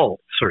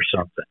waltz or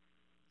something.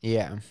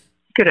 Yeah.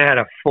 He could have had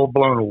a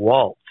full-blown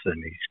waltz,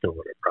 and he still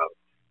would have probably.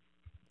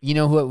 You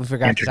know what we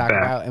forgot to talk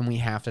about, and we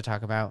have to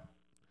talk about,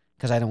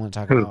 because I don't want to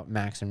talk about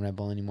Max and Red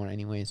Bull anymore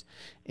anyways,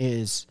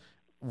 is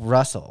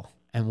Russell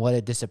and what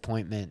a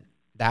disappointment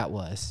that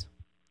was.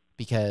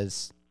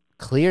 Because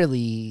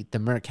clearly the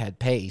Merc had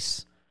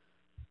pace,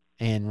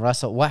 and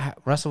Russell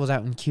was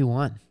out in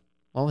Q1.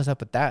 What was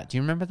up with that? Do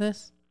you remember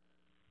this?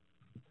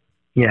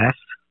 Yes.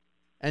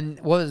 And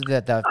what was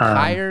that? The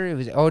tire? It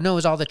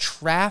was all the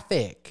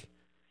traffic.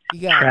 He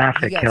got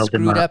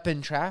screwed up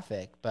in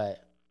traffic,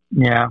 but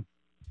yeah.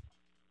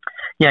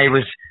 He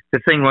was. The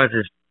thing was,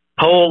 his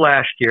pole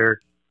last year,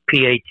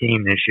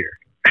 P18 this year,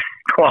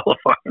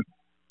 qualifying.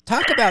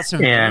 Talk about some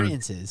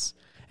variances.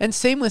 And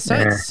same with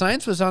Sainz. Yeah.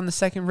 Sainz was on the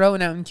second row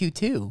and out in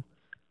Q2.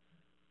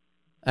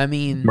 I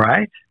mean,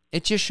 right?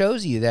 It just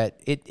shows you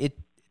that it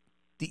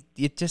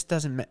just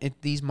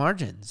doesn't. These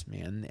margins,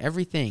 man,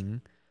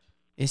 everything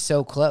is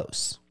so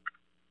close.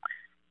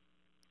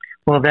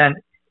 Well, then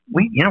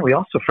we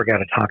also forgot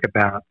to talk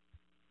about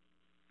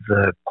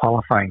the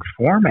qualifying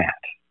format.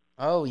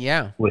 Oh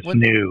yeah, was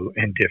new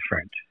and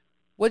different.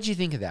 What did you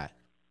think of that?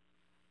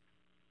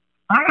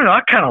 I don't know.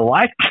 I kind of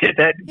liked it.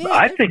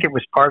 I think it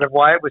was part of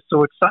why it was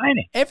so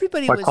exciting.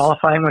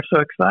 Qualifying was so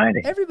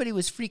exciting. Everybody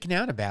was freaking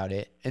out about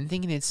it and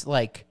thinking it's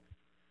like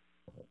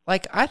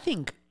I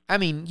think. I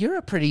mean, you're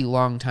a pretty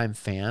long time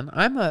fan.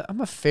 I'm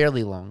a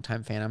fairly long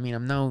time fan. I mean,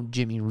 I'm no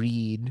Jimmy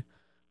Reed.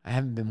 I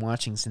haven't been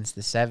watching since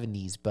the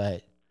 70s,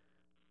 but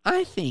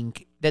I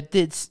think that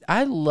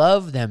I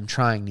love them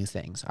trying new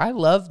things. I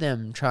love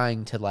them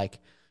trying to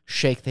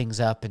shake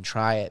things up and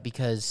try it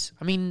because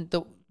I mean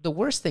the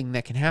worst thing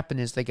that can happen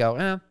is they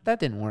go, that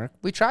didn't work.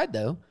 We tried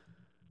though.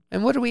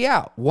 And what are we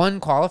out? One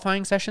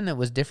qualifying session that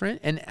was different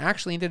and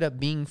actually ended up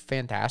being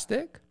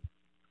fantastic.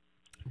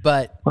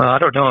 But I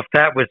don't know if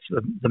that was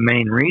the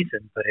main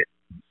reason, but it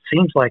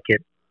seems like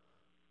it.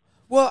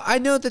 Well, I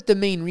know that the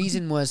main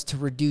reason was to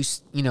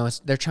reduce,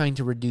 they're trying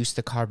to reduce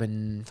the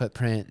carbon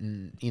footprint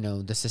and,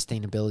 the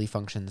sustainability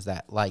functions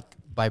that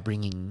by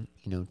bringing,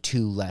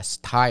 2 less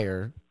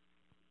tire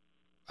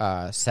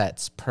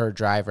sets per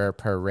driver,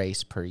 per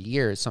race, per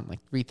year, something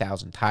like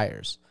 3,000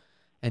 tires.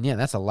 And yeah,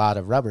 that's a lot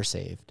of rubber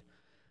saved.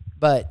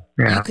 But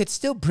you could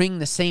still bring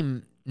the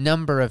same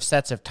number of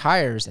sets of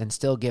tires and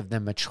still give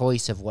them a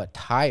choice of what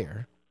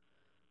tire.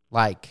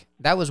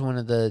 That was one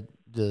of the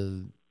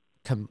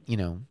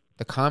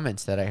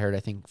comments that I heard, I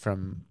think,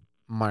 from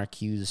Mark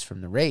Hughes from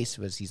the race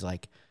was he's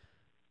like,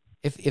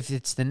 if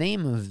it's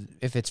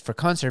if it's for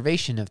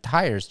conservation of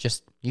tires,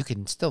 just you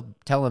can still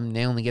tell them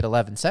they only get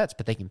 11 sets,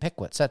 but they can pick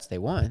what sets they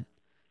want,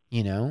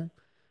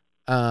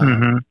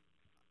 Mm-hmm.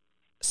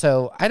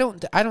 So I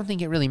don't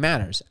think it really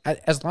matters.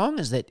 As long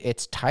as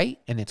it's tight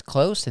and it's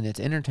close and it's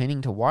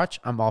entertaining to watch,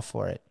 I'm all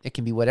for it. It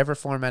can be whatever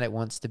format it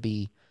wants to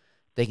be.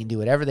 They can do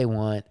whatever they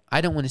want.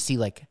 I don't want to see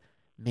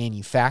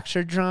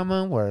manufactured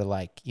drama where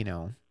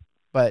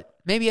but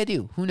maybe I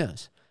do. Who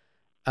knows?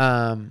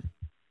 I'm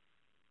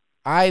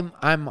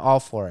all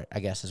for it,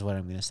 I guess is what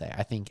I'm going to say.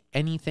 I think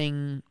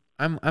anything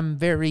I'm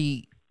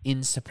very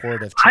in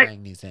support of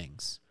trying new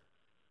things.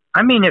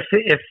 I mean, if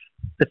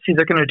let's see,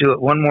 they're going to do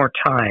it one more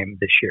time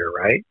this year,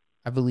 right?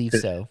 I believe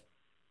so.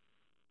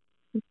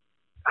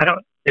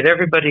 Did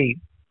everybody,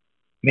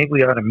 maybe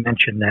we ought to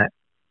mention that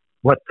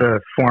what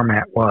the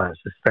format was.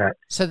 Is that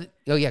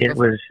it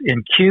was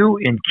in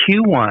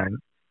Q1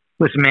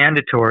 was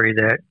mandatory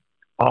that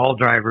all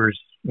drivers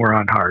were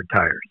on hard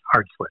tires,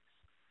 hard slicks.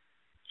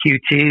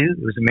 Q2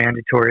 was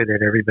mandatory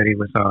that everybody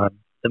was on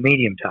the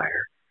medium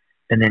tire.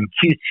 And then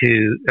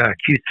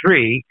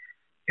Q3,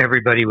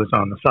 everybody was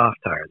on the soft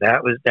tire.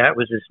 That was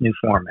this new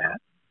format.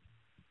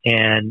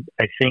 And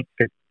I think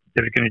that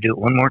they're going to do it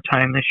one more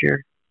time this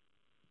year.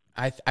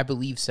 I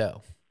believe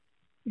so.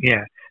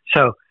 Yeah.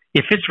 So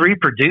if it's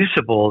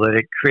reproducible, that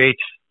it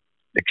creates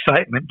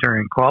excitement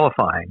during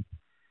qualifying,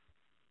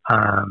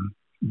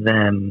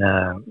 then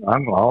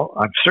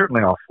I'm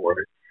certainly all for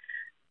it.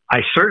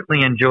 I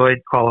certainly enjoyed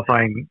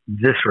qualifying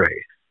this race.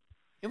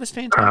 It was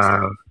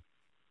fantastic.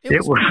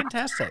 It was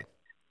fantastic.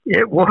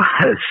 It was.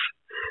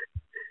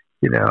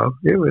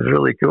 It was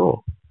really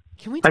cool.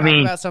 Can we talk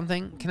about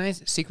something? Can I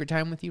secret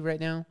time with you right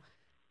now?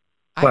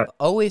 What? I've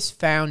always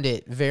found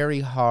it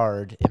very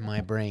hard in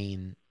my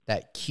brain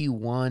that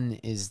Q1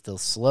 is the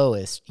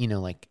slowest, and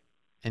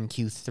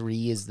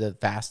Q3 is the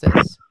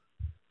fastest.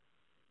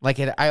 Like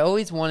I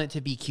always want it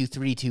to be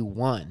Q3, 2,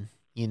 1,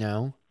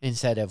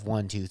 instead of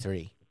 1, 2,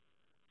 3.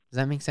 Does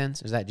that make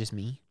sense? Or is that just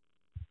me?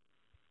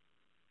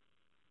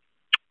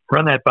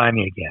 Run that by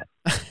me again.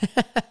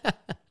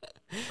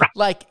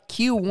 Like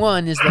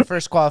Q1 is the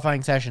first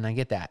qualifying session. I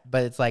get that.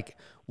 But it's like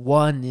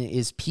 1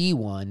 is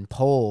P1,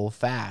 pole,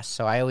 fast.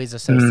 So I always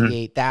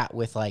associate that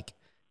with like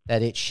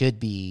that it should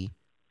be,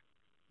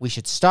 we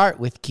should start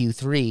with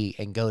Q3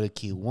 and go to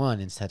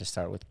Q1 instead of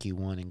start with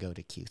Q1 and go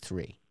to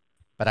Q3.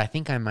 But I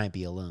think I might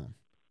be alone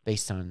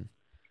based on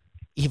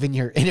even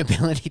your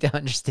inability to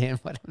understand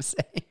what I'm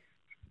saying.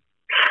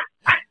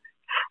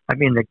 I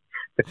mean,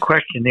 the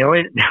question, the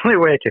only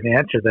way I can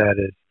answer that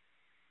is,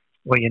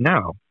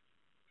 well,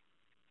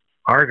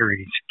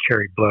 arteries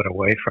carry blood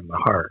away from the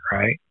heart,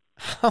 right?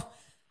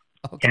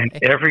 Okay. And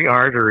every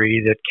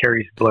artery that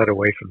carries blood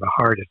away from the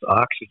heart is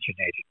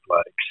oxygenated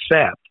blood,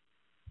 except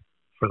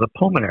for the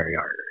pulmonary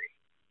artery.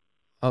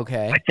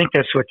 Okay. I think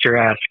that's what you're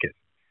asking.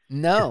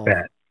 No.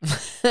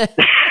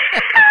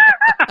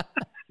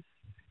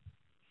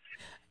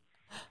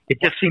 It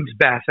just seems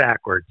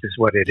backwards is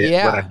what it is,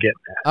 what I'm getting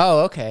at.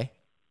 Oh, okay.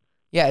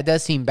 Yeah, it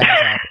does seem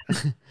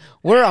backwards.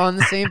 We're on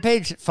the same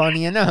page,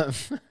 funny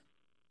enough.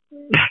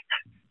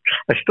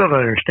 I still don't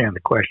understand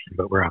the question,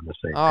 but we're on the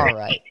same page. All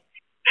right.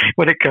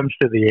 When it comes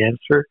to the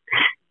answer,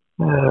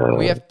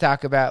 we have to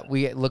talk about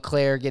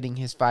Leclerc getting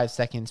his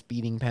 5-second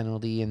speeding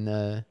penalty in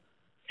the...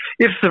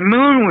 If the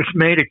moon was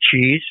made of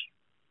cheese,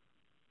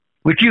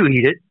 would you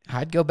eat it?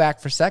 I'd go back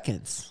for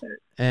seconds.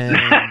 And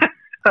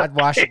I'd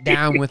wash it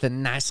down with a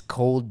nice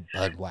cold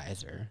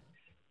Budweiser.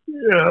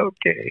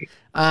 Okay.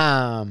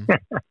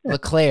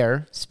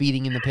 Leclerc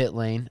speeding in the pit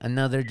lane.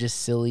 Another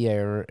just silly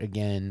error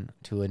again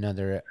to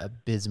another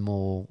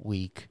abysmal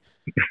week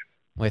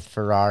with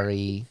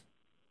Ferrari.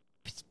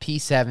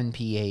 P7,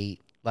 P8.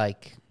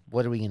 Like,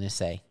 what are we going to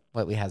say?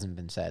 What hasn't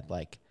been said?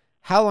 Like,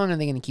 how long are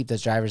they going to keep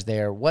those drivers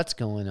there? What's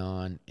going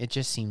on? It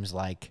just seems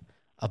like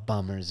a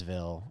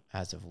Bummersville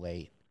as of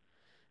late.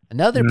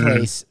 Another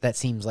place that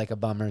seems like a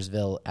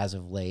Bummersville as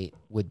of late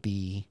would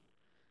be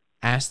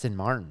Aston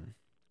Martin.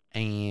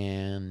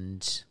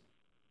 And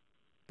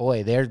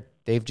boy,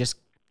 they've just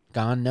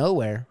gone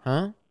nowhere,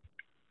 huh?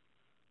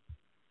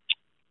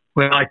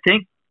 Well, I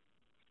think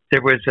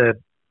there was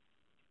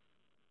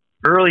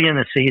early in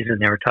the season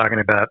they were talking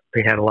about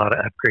they had a lot of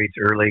upgrades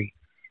early,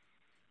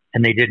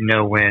 and they didn't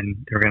know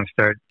when they were going to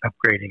start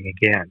upgrading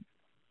again.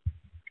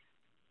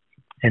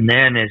 And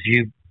then, as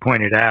you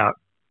pointed out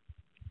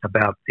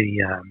about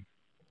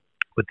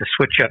with the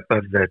switch up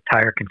of the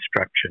tire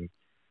construction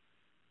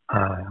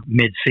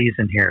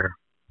mid-season here,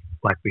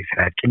 like we've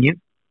had,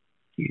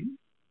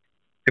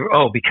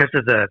 because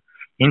of the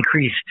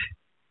increased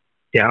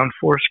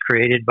downforce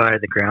created by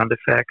the ground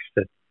effects,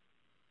 that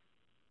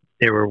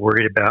they were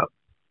worried about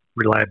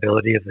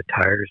reliability of the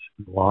tires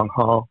in the long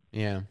haul.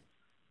 Yeah.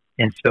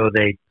 And so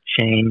they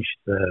changed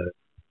the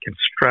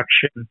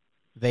construction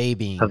they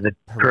being of the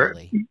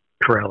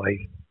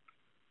Pirelli.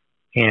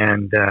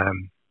 And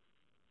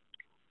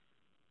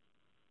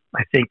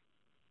I think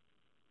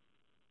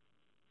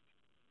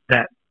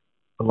that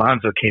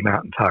Alonso came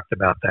out and talked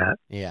about that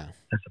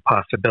as a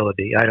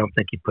possibility. I don't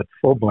think he put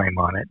full blame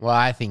on it. Well,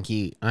 I think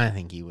he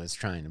was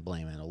trying to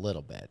blame it a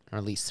little bit, or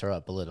at least throw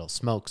up a little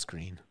smoke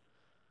screen.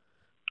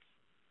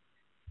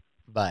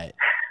 But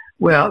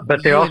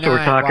they also were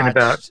talking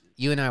about...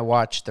 You and I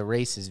watched the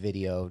races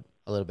video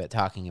a little bit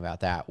talking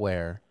about that,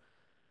 where,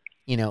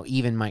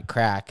 even Mike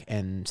Crack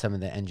and some of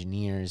the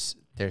engineers,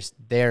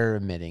 they're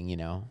admitting,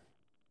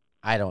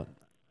 I don't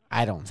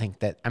think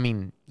that,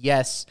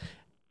 yes,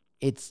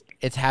 it's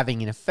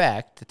having an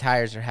effect. The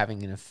tires are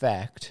having an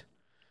effect,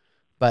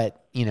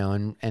 but,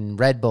 and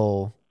Red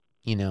Bull,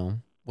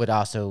 would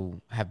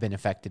also have been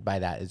affected by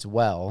that as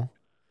well.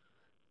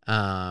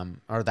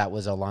 Or that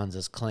was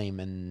Alonso's claim,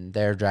 and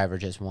their driver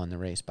just won the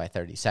race by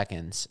 30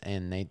 seconds.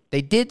 And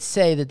they did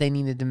say that they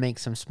needed to make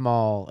some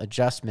small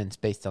adjustments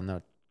based on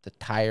the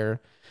tire,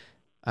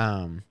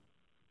 the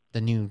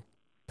new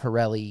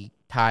Pirelli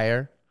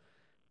tire,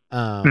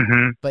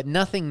 but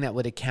nothing that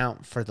would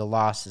account for the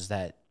losses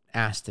that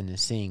Aston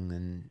is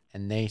seeing,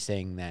 and they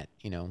saying that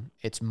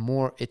it's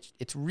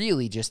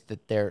really just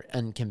that they're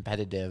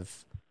uncompetitive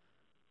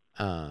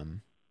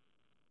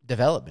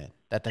development,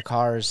 that the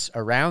cars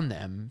around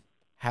them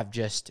have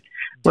just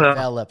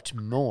developed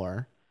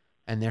more,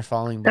 and they're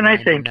falling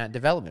behind in that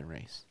development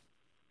race.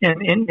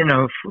 And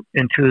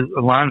to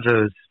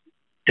Alonso's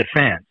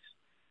defense,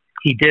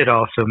 he did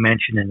also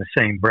mention in the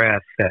same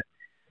breath that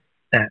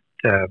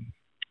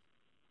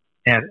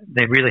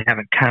they really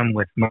haven't come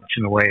with much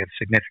in the way of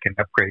significant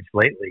upgrades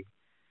lately,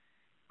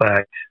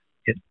 but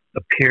it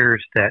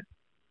appears that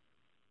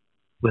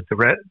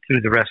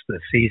through the rest of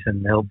the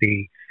season, they'll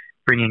be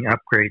bringing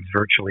upgrades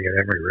virtually at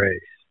every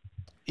race.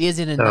 Is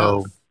it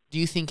enough? Do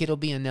you think it'll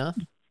be enough?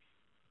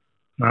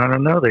 I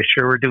don't know. They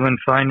sure were doing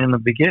fine in the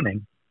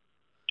beginning.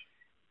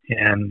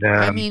 And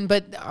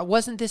but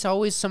wasn't this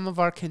always some of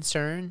our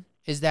concern?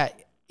 Is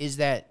that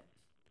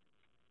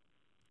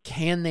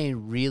can they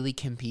really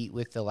compete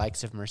with the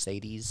likes of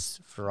Mercedes,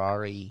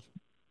 Ferrari,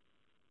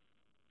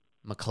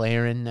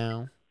 McLaren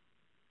now.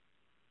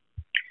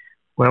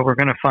 Well, we're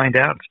going to find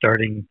out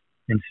starting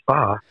in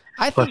Spa.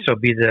 I Plus, think. there'll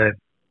be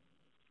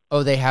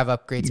They have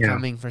upgrades Yeah.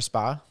 coming for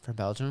Spa for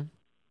Belgium.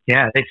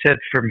 they said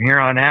from here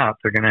on out,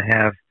 they're going to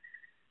have,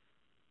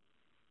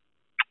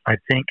 I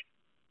think,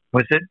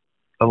 was it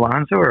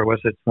Alonso or was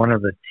it one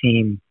of the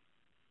team?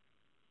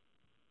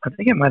 I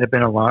think it might have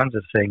been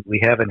Alonso saying we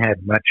haven't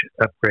had much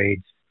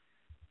upgrades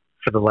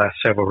for the last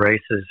several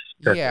races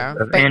of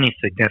any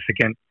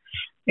significant.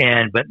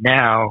 But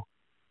now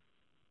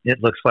it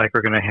looks like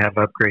we're going to have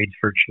upgrades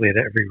virtually at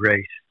every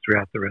race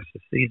throughout the rest of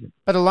the season.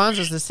 But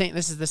Alonso's the same.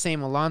 This is the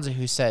same Alonso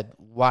who said,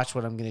 "Watch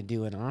what I'm going to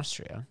do in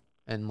Austria."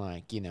 And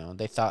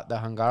they thought the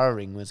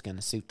Hungaroring was going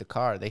to suit the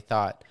car. They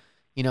thought,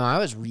 I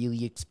was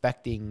really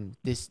expecting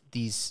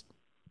these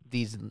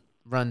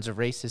runs of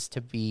races to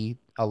be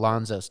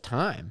Alonso's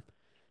time,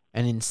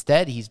 and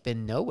instead he's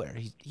been nowhere.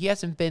 He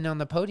hasn't been on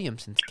the podium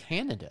since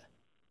Canada.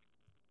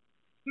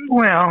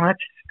 Well,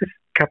 that's just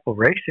a couple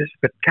races,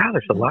 but God,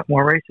 there's a lot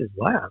more races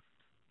left.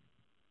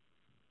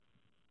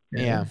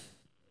 Yeah.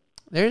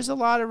 There's a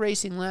lot of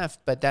racing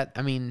left, but that's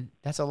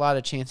a lot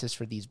of chances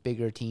for these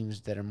bigger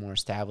teams that are more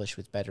established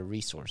with better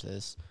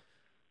resources.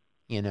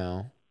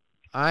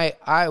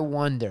 I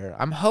wonder.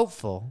 I'm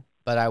hopeful,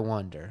 but I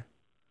wonder.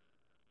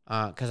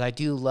 Because I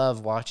do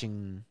love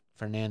watching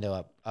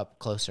Fernando up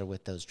closer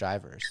with those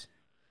drivers.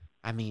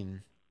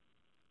 Watching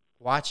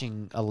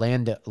watching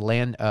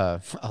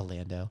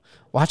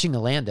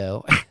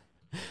Orlando.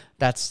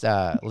 That's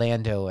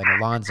Lando and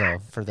Alonso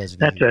for those of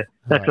you.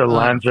 That's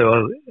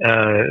Alonso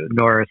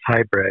Norris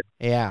hybrid.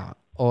 Yeah,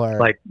 or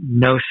like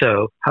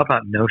Noso. How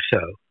about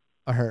Noso?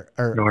 Or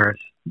Norris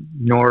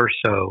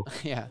Norso.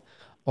 Yeah,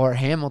 or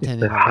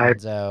Hamilton and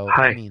Alonso.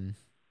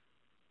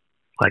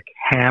 Like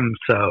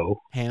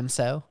Hamso.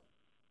 Hamso.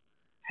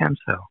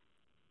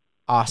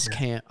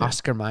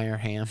 Oscar Mayer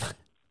Ham.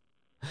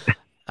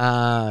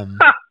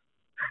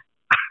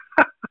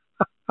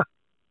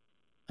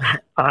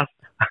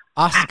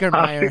 Oscar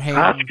Mayer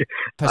Ham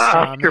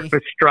Pastrami. Oscar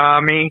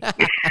Pastrami.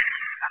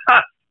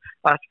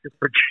 Oscar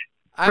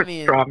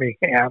Pastrami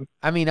Ham.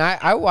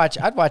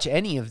 I'd watch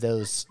any of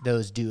those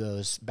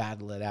duos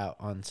battle it out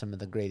on some of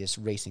the greatest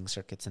racing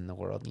circuits in the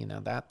world.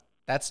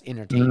 That's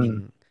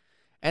entertaining.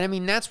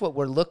 And that's what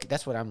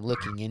that's what I'm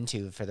looking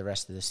into for the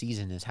rest of the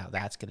season, is how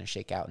that's going to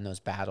shake out in those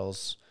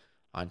battles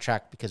on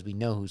track, because we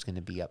know who's going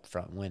to be up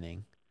front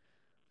winning.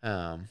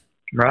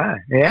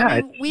 Right.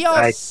 Yeah. We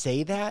all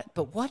say that,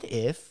 but what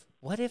if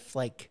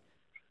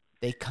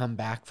they come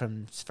back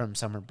from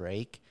summer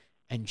break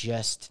and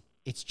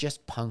it's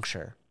just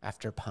puncture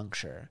after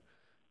puncture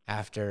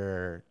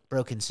after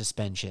broken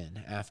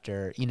suspension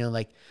after,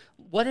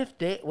 what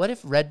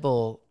if Red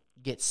Bull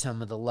gets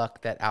some of the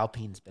luck that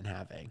Alpine's been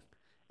having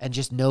and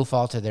just no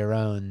fault of their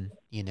own,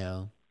 Yeah,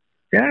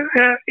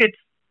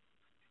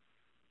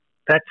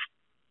 that's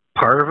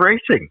part of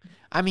racing.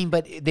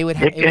 But they would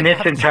have... And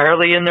it's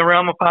entirely in the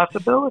realm of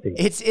possibility.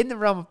 It's in the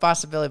realm of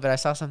possibility, but I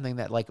saw something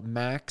that,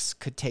 Max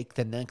could take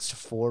the next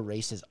 4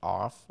 races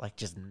off,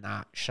 just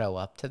not show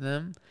up to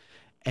them,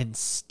 and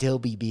still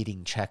be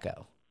beating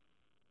Checo.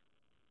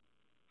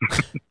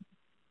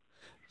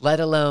 Let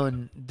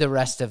alone the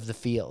rest of the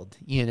field,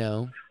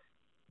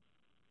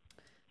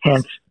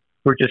 Hence,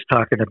 we're just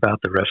talking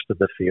about the rest of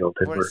the field,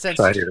 and we're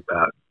excited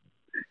about.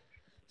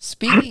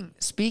 Speaking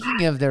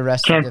of the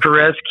rest of the field. Can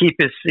Perez keep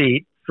his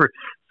seat?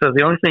 So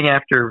the only thing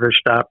after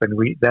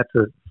Verstappen, that's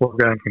a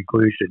foregone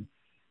conclusion.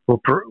 Will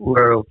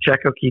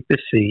Checo keep his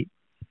seat?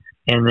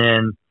 And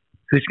then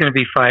who's going to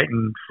be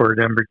fighting for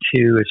number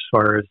 2 as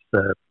far as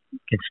the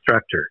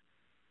constructor?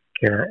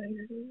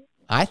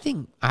 I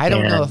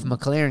don't know if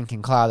McLaren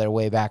can claw their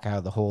way back out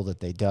of the hole that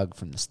they dug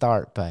from the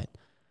start, but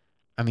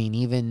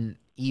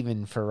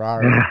even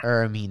Ferrari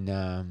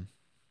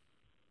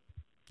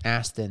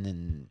Aston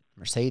and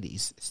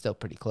Mercedes is still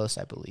pretty close,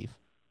 I believe.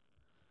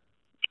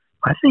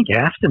 I think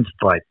Aston's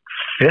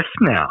 5th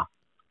now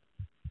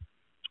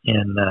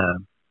in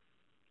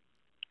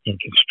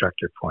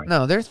constructor points.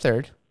 No, they're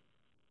 3rd.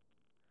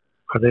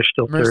 Are they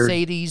still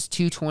Mercedes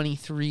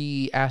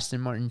 223,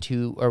 Aston Martin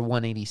 2 or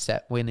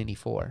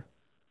 184.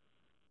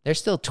 They're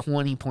still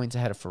 20 points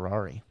ahead of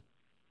Ferrari.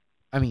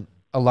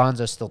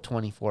 Alonso's still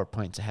 24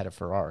 points ahead of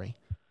Ferrari.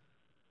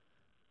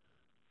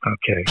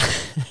 Okay.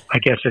 I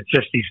guess it's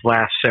just these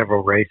last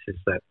several races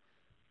that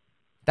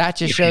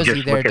just shows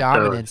you their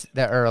dominance,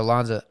 or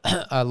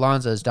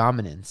Alonso's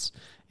dominance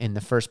in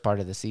the first part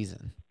of the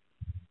season.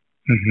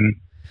 Mm-hmm.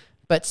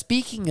 But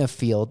speaking of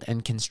field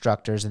and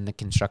constructors in the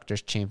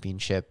Constructors'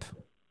 Championship,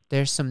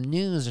 there's some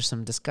news or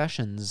some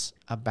discussions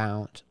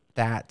about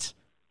that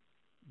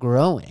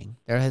growing.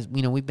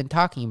 We've been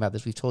talking about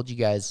this. We've told you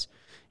guys,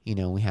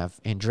 we have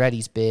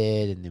Andretti's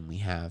bid, and then we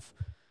have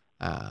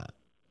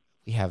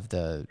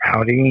the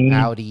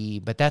Audi,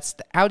 but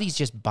the Audi's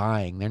just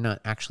buying. They're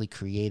not actually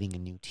creating a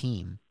new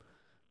team.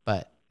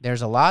 But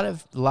there's a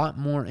lot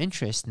more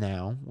interest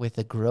now with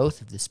the growth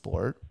of the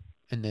sport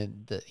and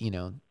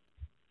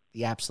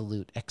the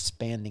absolute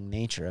expanding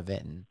nature of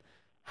it, and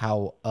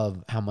how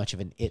much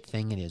of an it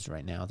thing it is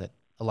right now, that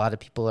a lot of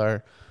people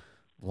are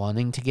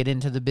wanting to get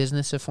into the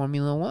business of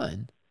Formula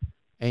One.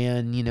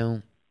 And,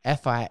 the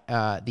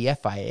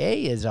FIA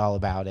is all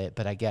about it,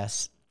 but I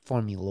guess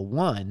Formula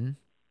One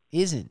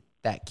isn't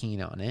that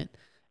keen on it.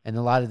 And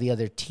a lot of the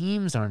other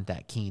teams aren't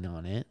that keen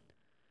on it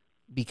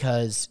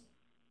because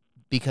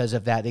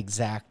of that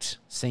exact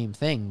same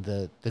thing,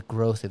 the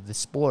growth of the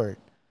sport.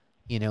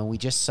 We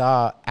just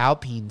saw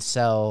Alpine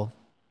sell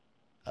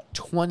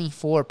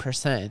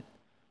 24%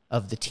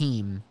 of the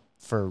team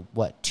for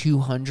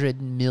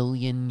 200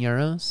 million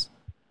euros,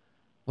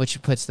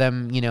 which puts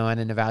them, at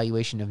an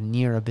evaluation of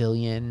near $1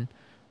 billion.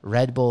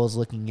 Red Bull is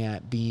looking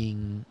at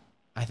being,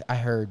 I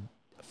heard,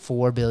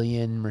 $4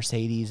 billion.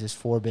 Mercedes is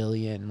 $4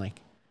 billion.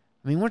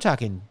 We're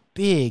talking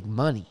big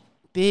money,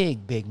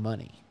 big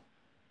money.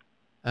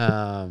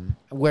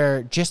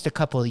 Where just a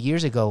couple of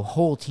years ago,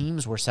 whole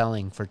teams were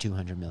selling for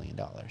 $200 million.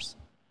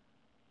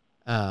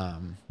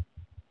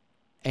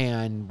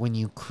 And when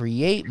you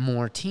create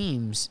more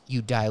teams,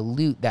 you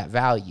dilute that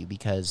value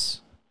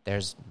because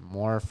there's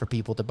more for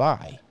people to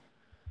buy.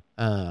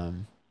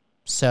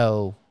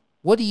 So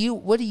what do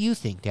you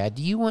think, Dad?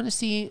 Do you want to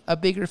see a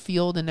bigger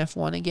field in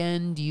F1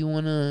 again? Do you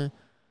want to?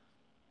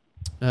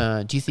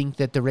 Do you think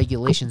that the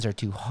regulations are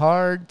too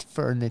hard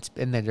and that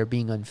they're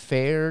being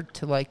unfair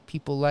to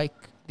people like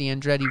the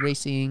Andretti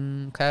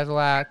Racing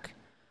Cadillac?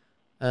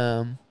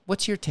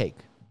 What's your take?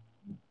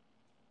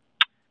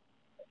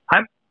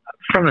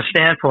 From the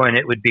standpoint,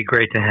 it would be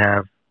great to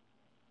have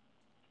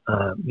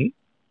an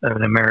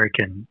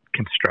American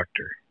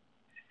constructor.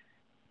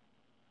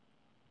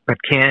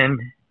 But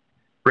can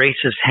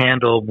races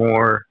handle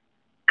more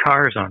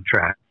cars on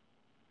track?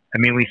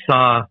 We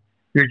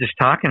were just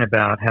talking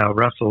about how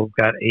Russell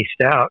got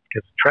aced out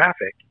because of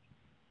traffic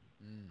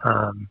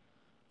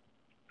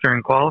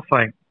during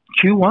qualifying.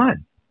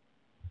 Q1.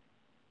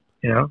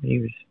 He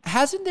was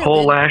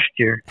last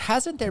year.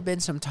 Hasn't there been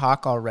some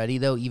talk already,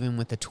 though, even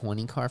with the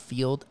 20-car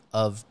field,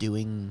 of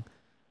doing,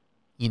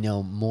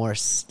 more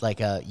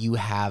you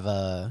have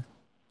a,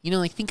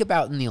 think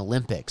about in the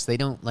Olympics. They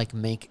don't,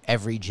 make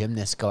every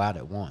gymnast go out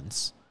at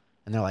once.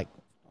 And they're like,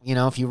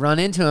 if you run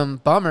into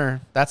them,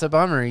 bummer. That's a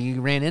bummer.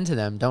 You ran into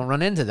them. Don't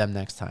run into them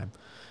next time.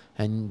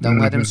 And don't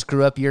let them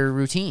screw up your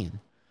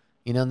routine.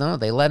 No,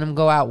 they let them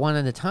go out one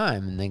at a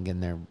time, and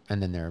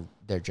then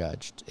they're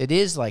judged. It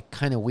is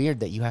kind of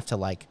weird that you have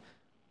to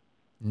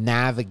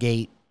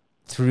navigate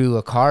through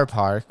a car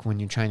park when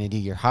you're trying to do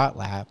your hot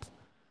lap.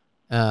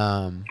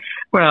 Well,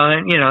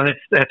 and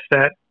that's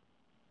that.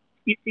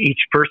 Each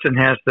person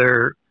has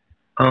their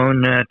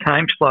own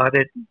time slot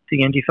at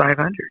the Indy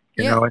 500.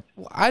 I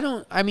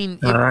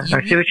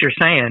see what you're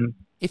saying.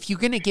 If you're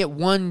gonna get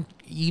one,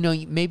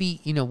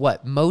 maybe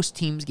most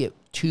teams get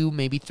 2,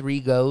 maybe 3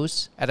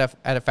 goes at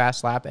a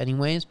fast lap,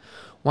 anyways.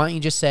 Why don't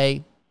you just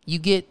say you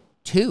get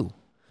 2,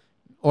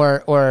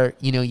 or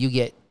you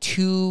get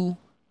 2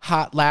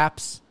 hot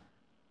laps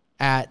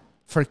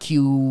for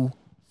Q3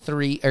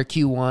 or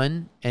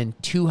Q1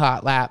 and 2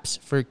 hot laps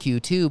for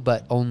Q2,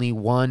 but only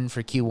 1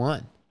 for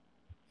Q1.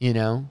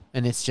 And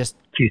it's just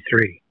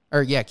Q3.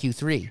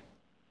 Q3.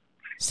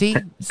 See,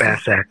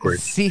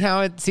 backwards. See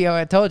how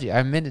I told you. I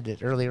admitted it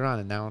earlier on,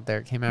 and now there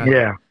it came out.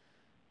 Yeah.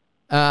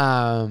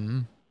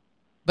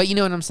 But you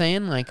know what I'm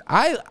saying?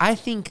 I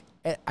think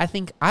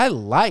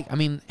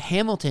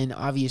Hamilton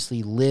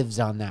obviously lives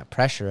on that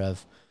pressure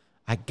of,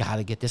 I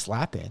gotta get this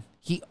lap in.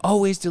 He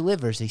always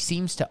delivers. He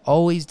seems to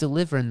always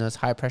deliver in those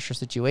high pressure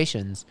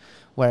situations,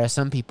 whereas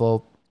some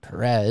people,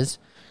 Perez,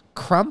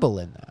 crumble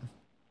in them.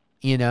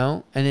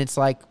 And it's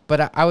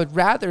but I would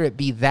rather it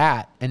be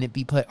that and it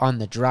be put on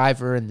the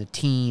driver and the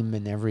team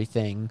and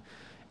everything,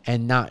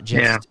 and not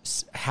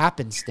just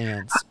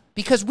happenstance,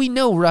 because we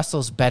know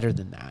Russell's better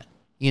than that.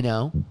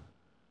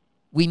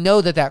 We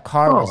know that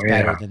car was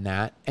better than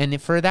that,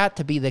 and for that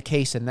to be the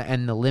case and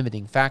the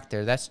limiting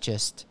factor, that's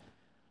just,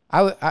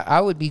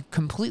 I would be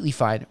completely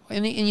fine.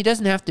 And it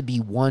doesn't have to be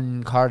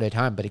 1 car at a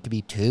time, but it could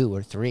be 2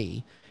 or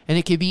 3, and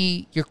it could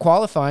be your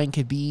qualifying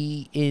could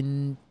be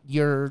in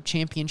your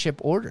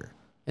championship order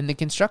in the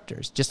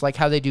constructors, just like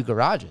how they do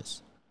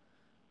garages.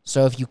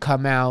 So if you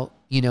come out,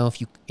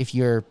 if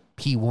you're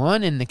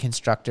P1 in the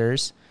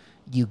constructors,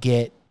 you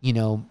get,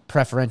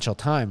 preferential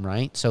time,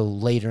 right? So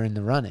later in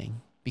the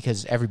running,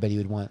 because everybody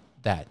would want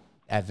that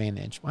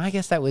advantage. Well, I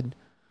guess that would,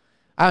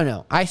 I don't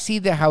know. I see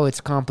how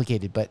it's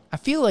complicated, but I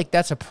feel like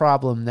that's a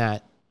problem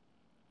that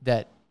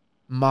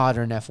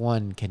modern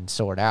F1 can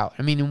sort out.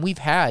 And we've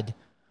had,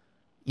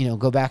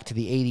 go back to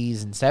the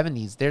 80s and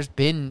 70s. There's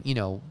been,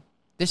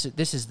 this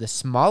is the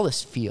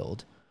smallest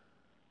field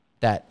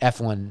that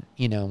F1,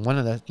 one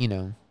of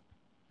the,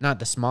 not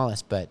the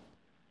smallest, but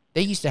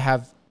they used to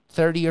have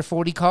 30 or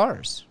 40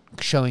 cars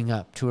showing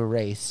up to a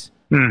race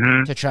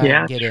to try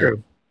and get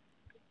in.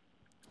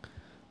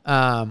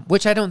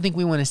 Which I don't think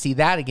we want to see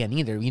that again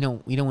either. We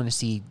don't want to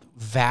see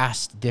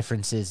vast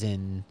differences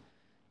in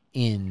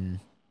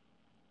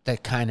the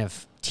kind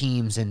of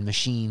teams and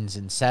machines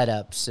and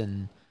setups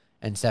and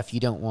stuff. You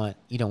don't want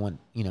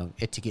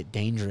it to get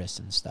dangerous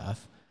and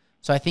stuff.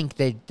 So I think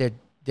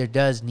there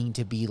does need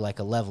to be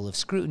a level of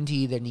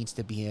scrutiny. There needs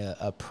to be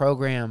a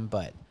program,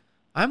 but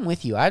I'm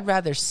with you. I'd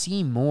rather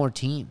see more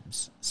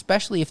teams,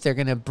 especially if they're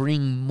going to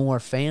bring more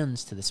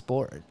fans to the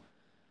sport,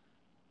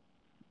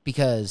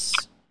 because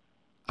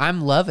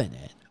I'm loving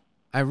it.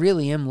 I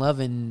really am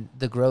loving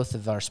the growth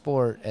of our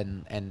sport,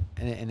 and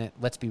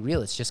let's be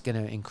real, it's just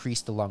going to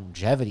increase the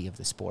longevity of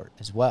the sport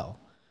as well.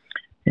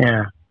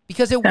 Yeah,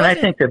 because and I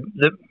think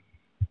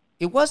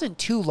it wasn't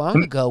too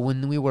long ago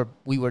when they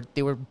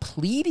were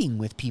pleading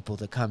with people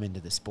to come into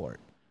the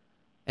sport,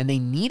 and they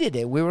needed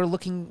it. We were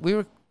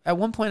at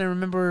one point. I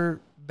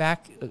remember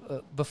back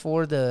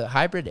before the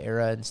hybrid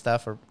era and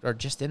stuff, or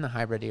just in the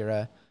hybrid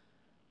era.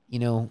 You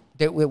know,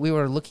 we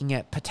were looking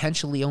at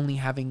potentially only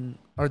having,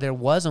 or there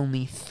was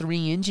only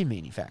 3 engine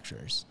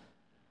manufacturers.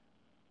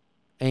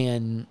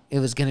 And it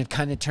was going to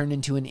kind of turn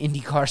into an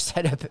IndyCar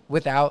setup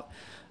without,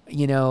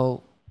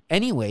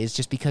 anyways,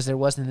 just because there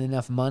wasn't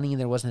enough money,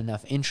 there wasn't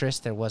enough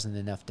interest, there wasn't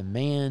enough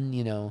demand,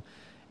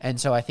 And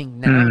so I think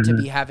now to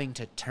be having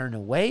to turn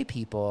away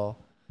people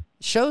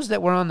shows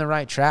that we're on the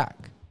right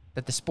track,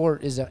 that the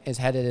sport is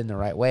headed in the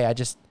right way.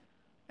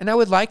 And I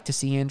would like to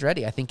see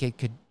Andretti.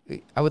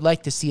 I would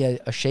like to see a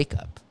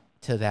shakeup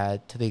to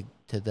that, to the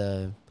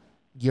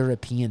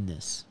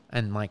Europeanness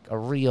and like a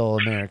real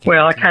American.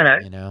 Well, team,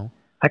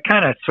 I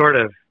kind of sort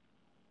of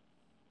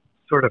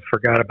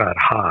forgot about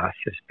Haas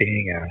as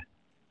being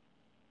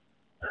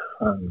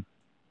an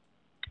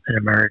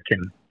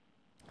American.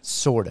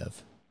 Sort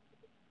of.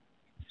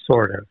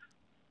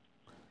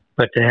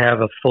 But to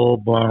have a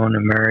full-blown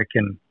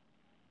American,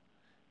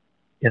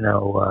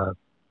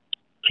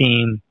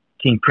 team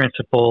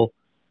principal,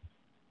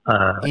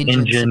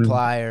 engine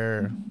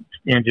supplier,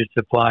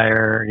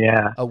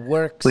 yeah, a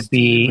works would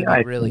be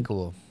really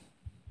cool.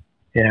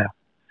 Yeah,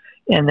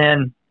 and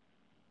then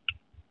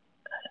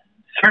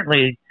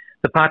certainly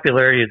the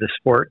popularity of the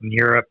sport in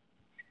Europe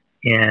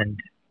and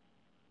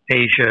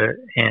Asia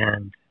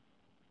and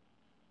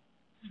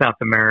South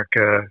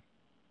America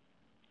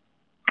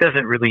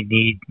doesn't really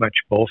need much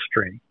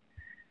bolstering.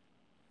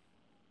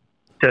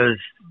 Does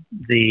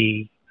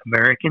the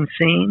American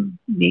scene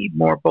need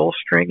more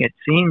bolstering? It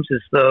seems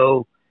as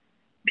though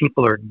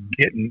people are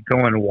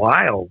going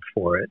wild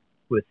for it.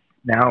 With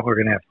now we're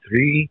going to have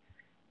 3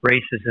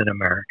 races in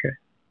America.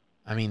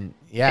 I mean,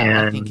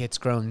 yeah, I think it's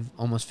grown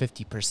almost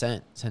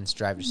 50% since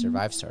Drive to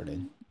Survive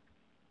started.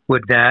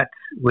 Would that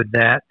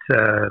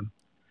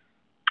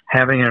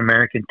having an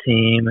American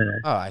team and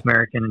an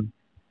American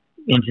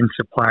engine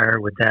supplier,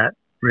 would that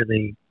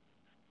really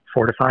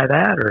fortify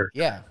that? Or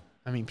yeah,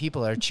 I mean,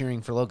 people are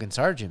cheering for Logan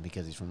Sargent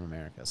because he's from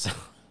America. So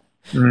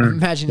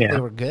imagine if they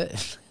were good.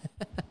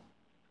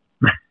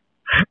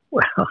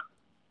 Well,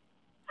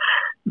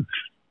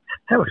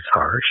 that was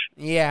harsh.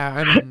 Yeah,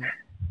 I mean,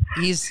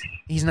 he's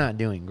not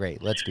doing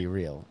great. Let's be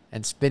real.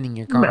 And spinning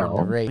your car in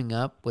the racing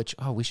up, which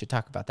we should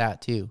talk about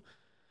that too.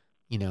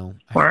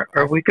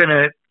 Are we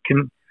gonna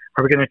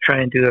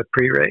try and do a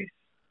pre-race?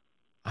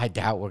 I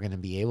doubt we're gonna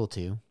be able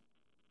to.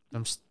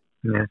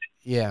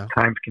 Yeah.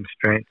 Time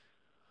constraints.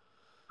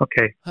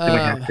 Okay, then we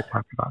have to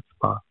talk about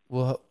Spa.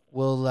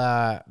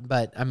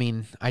 But I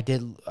mean, I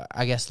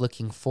guess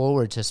looking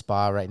forward to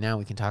Spa right now,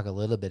 we can talk a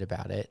little bit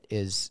about it,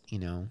 is,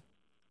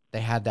 they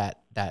had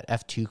that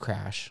F2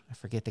 crash. I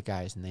forget the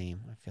guy's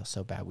name. I feel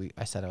so bad.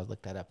 I said I would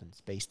look that up and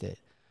spaced it.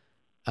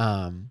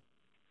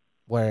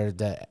 Where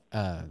the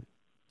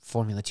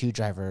Formula 2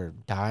 driver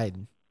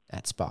died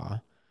at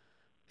Spa.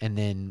 And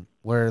then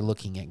we're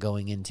looking at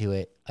going into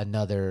it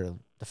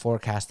the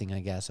forecasting, I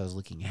guess, I was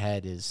looking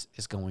ahead, is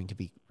going to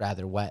be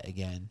rather wet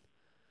again.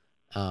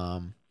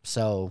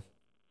 So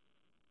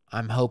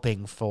I'm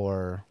hoping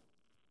for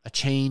a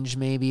change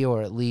maybe,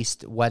 or at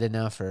least wet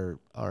enough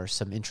or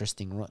some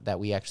interesting that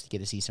we actually get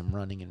to see some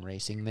running and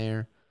racing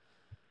there.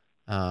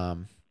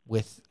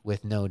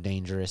 With no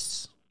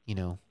dangerous, I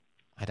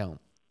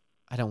don't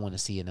want to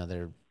see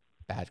another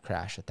bad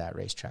crash at that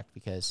racetrack,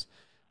 because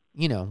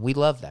we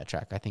love that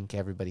track. I think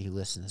everybody who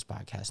listens to this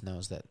podcast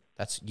knows that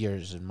that's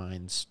yours and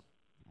mine's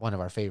one of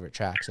our favorite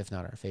tracks, if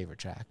not our favorite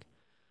track.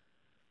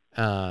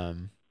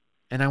 And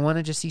I want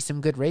to just see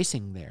some good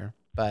racing there.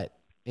 But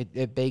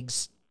it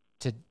begs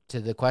to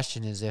the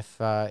question is if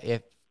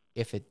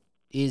it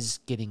is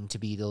getting to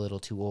be a little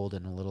too old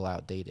and a little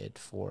outdated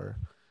for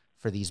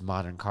these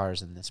modern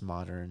cars in this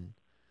modern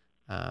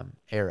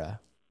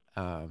era.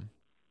 And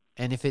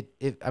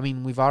I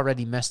mean, we've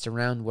already messed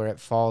around where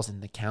it falls in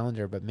the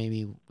calendar, but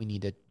maybe we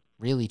need to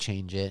really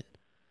change it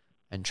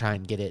and try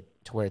and get it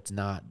to where it's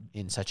not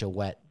in such a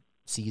wet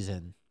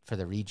season for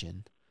the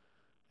region.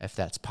 If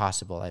that's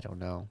possible, I don't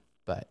know.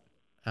 But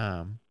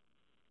I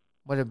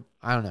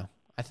don't know.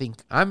 I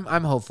think I'm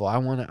hopeful. I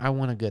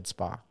want a good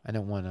Spa. I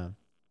don't want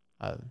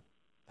a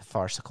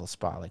farcical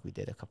Spa like we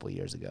did a couple of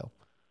years ago.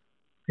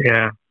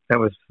 Yeah, that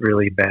was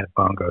really bad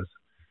bongos.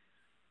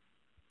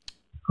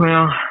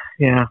 Well,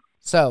 yeah.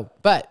 So,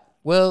 but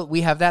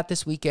we have that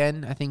this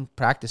weekend. I think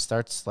practice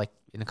starts like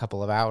in a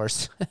couple of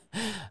hours.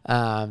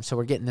 So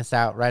we're getting this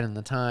out right on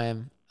the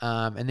time.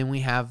 And then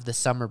we have the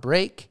summer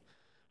break.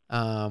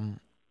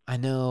 I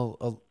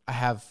know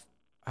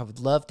I would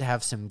love to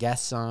have some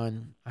guests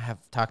on. I have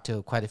talked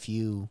to quite a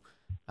few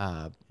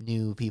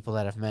new people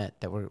that I've met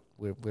that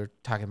we're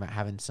talking about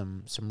having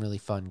some really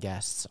fun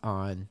guests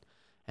on,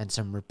 and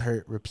some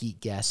repeat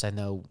guests. I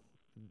know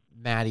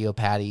Matty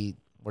O'Patty.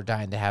 We're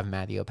dying to have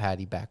Matty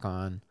O'Patty back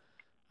on.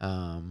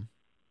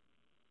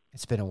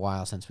 It's been a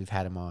while since we've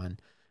had him on.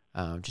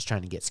 Just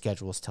trying to get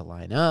schedules to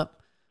line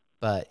up.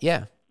 But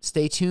yeah,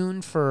 stay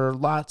tuned for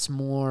lots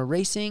more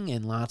racing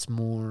and lots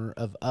more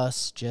of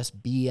us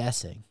just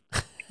BSing.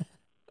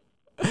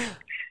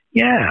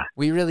 Yeah.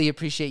 We really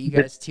appreciate you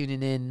guys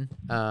tuning in.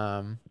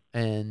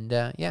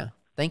 Yeah,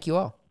 thank you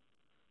all.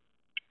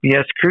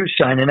 BS Crew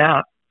signing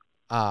out.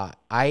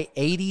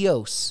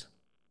 Adios.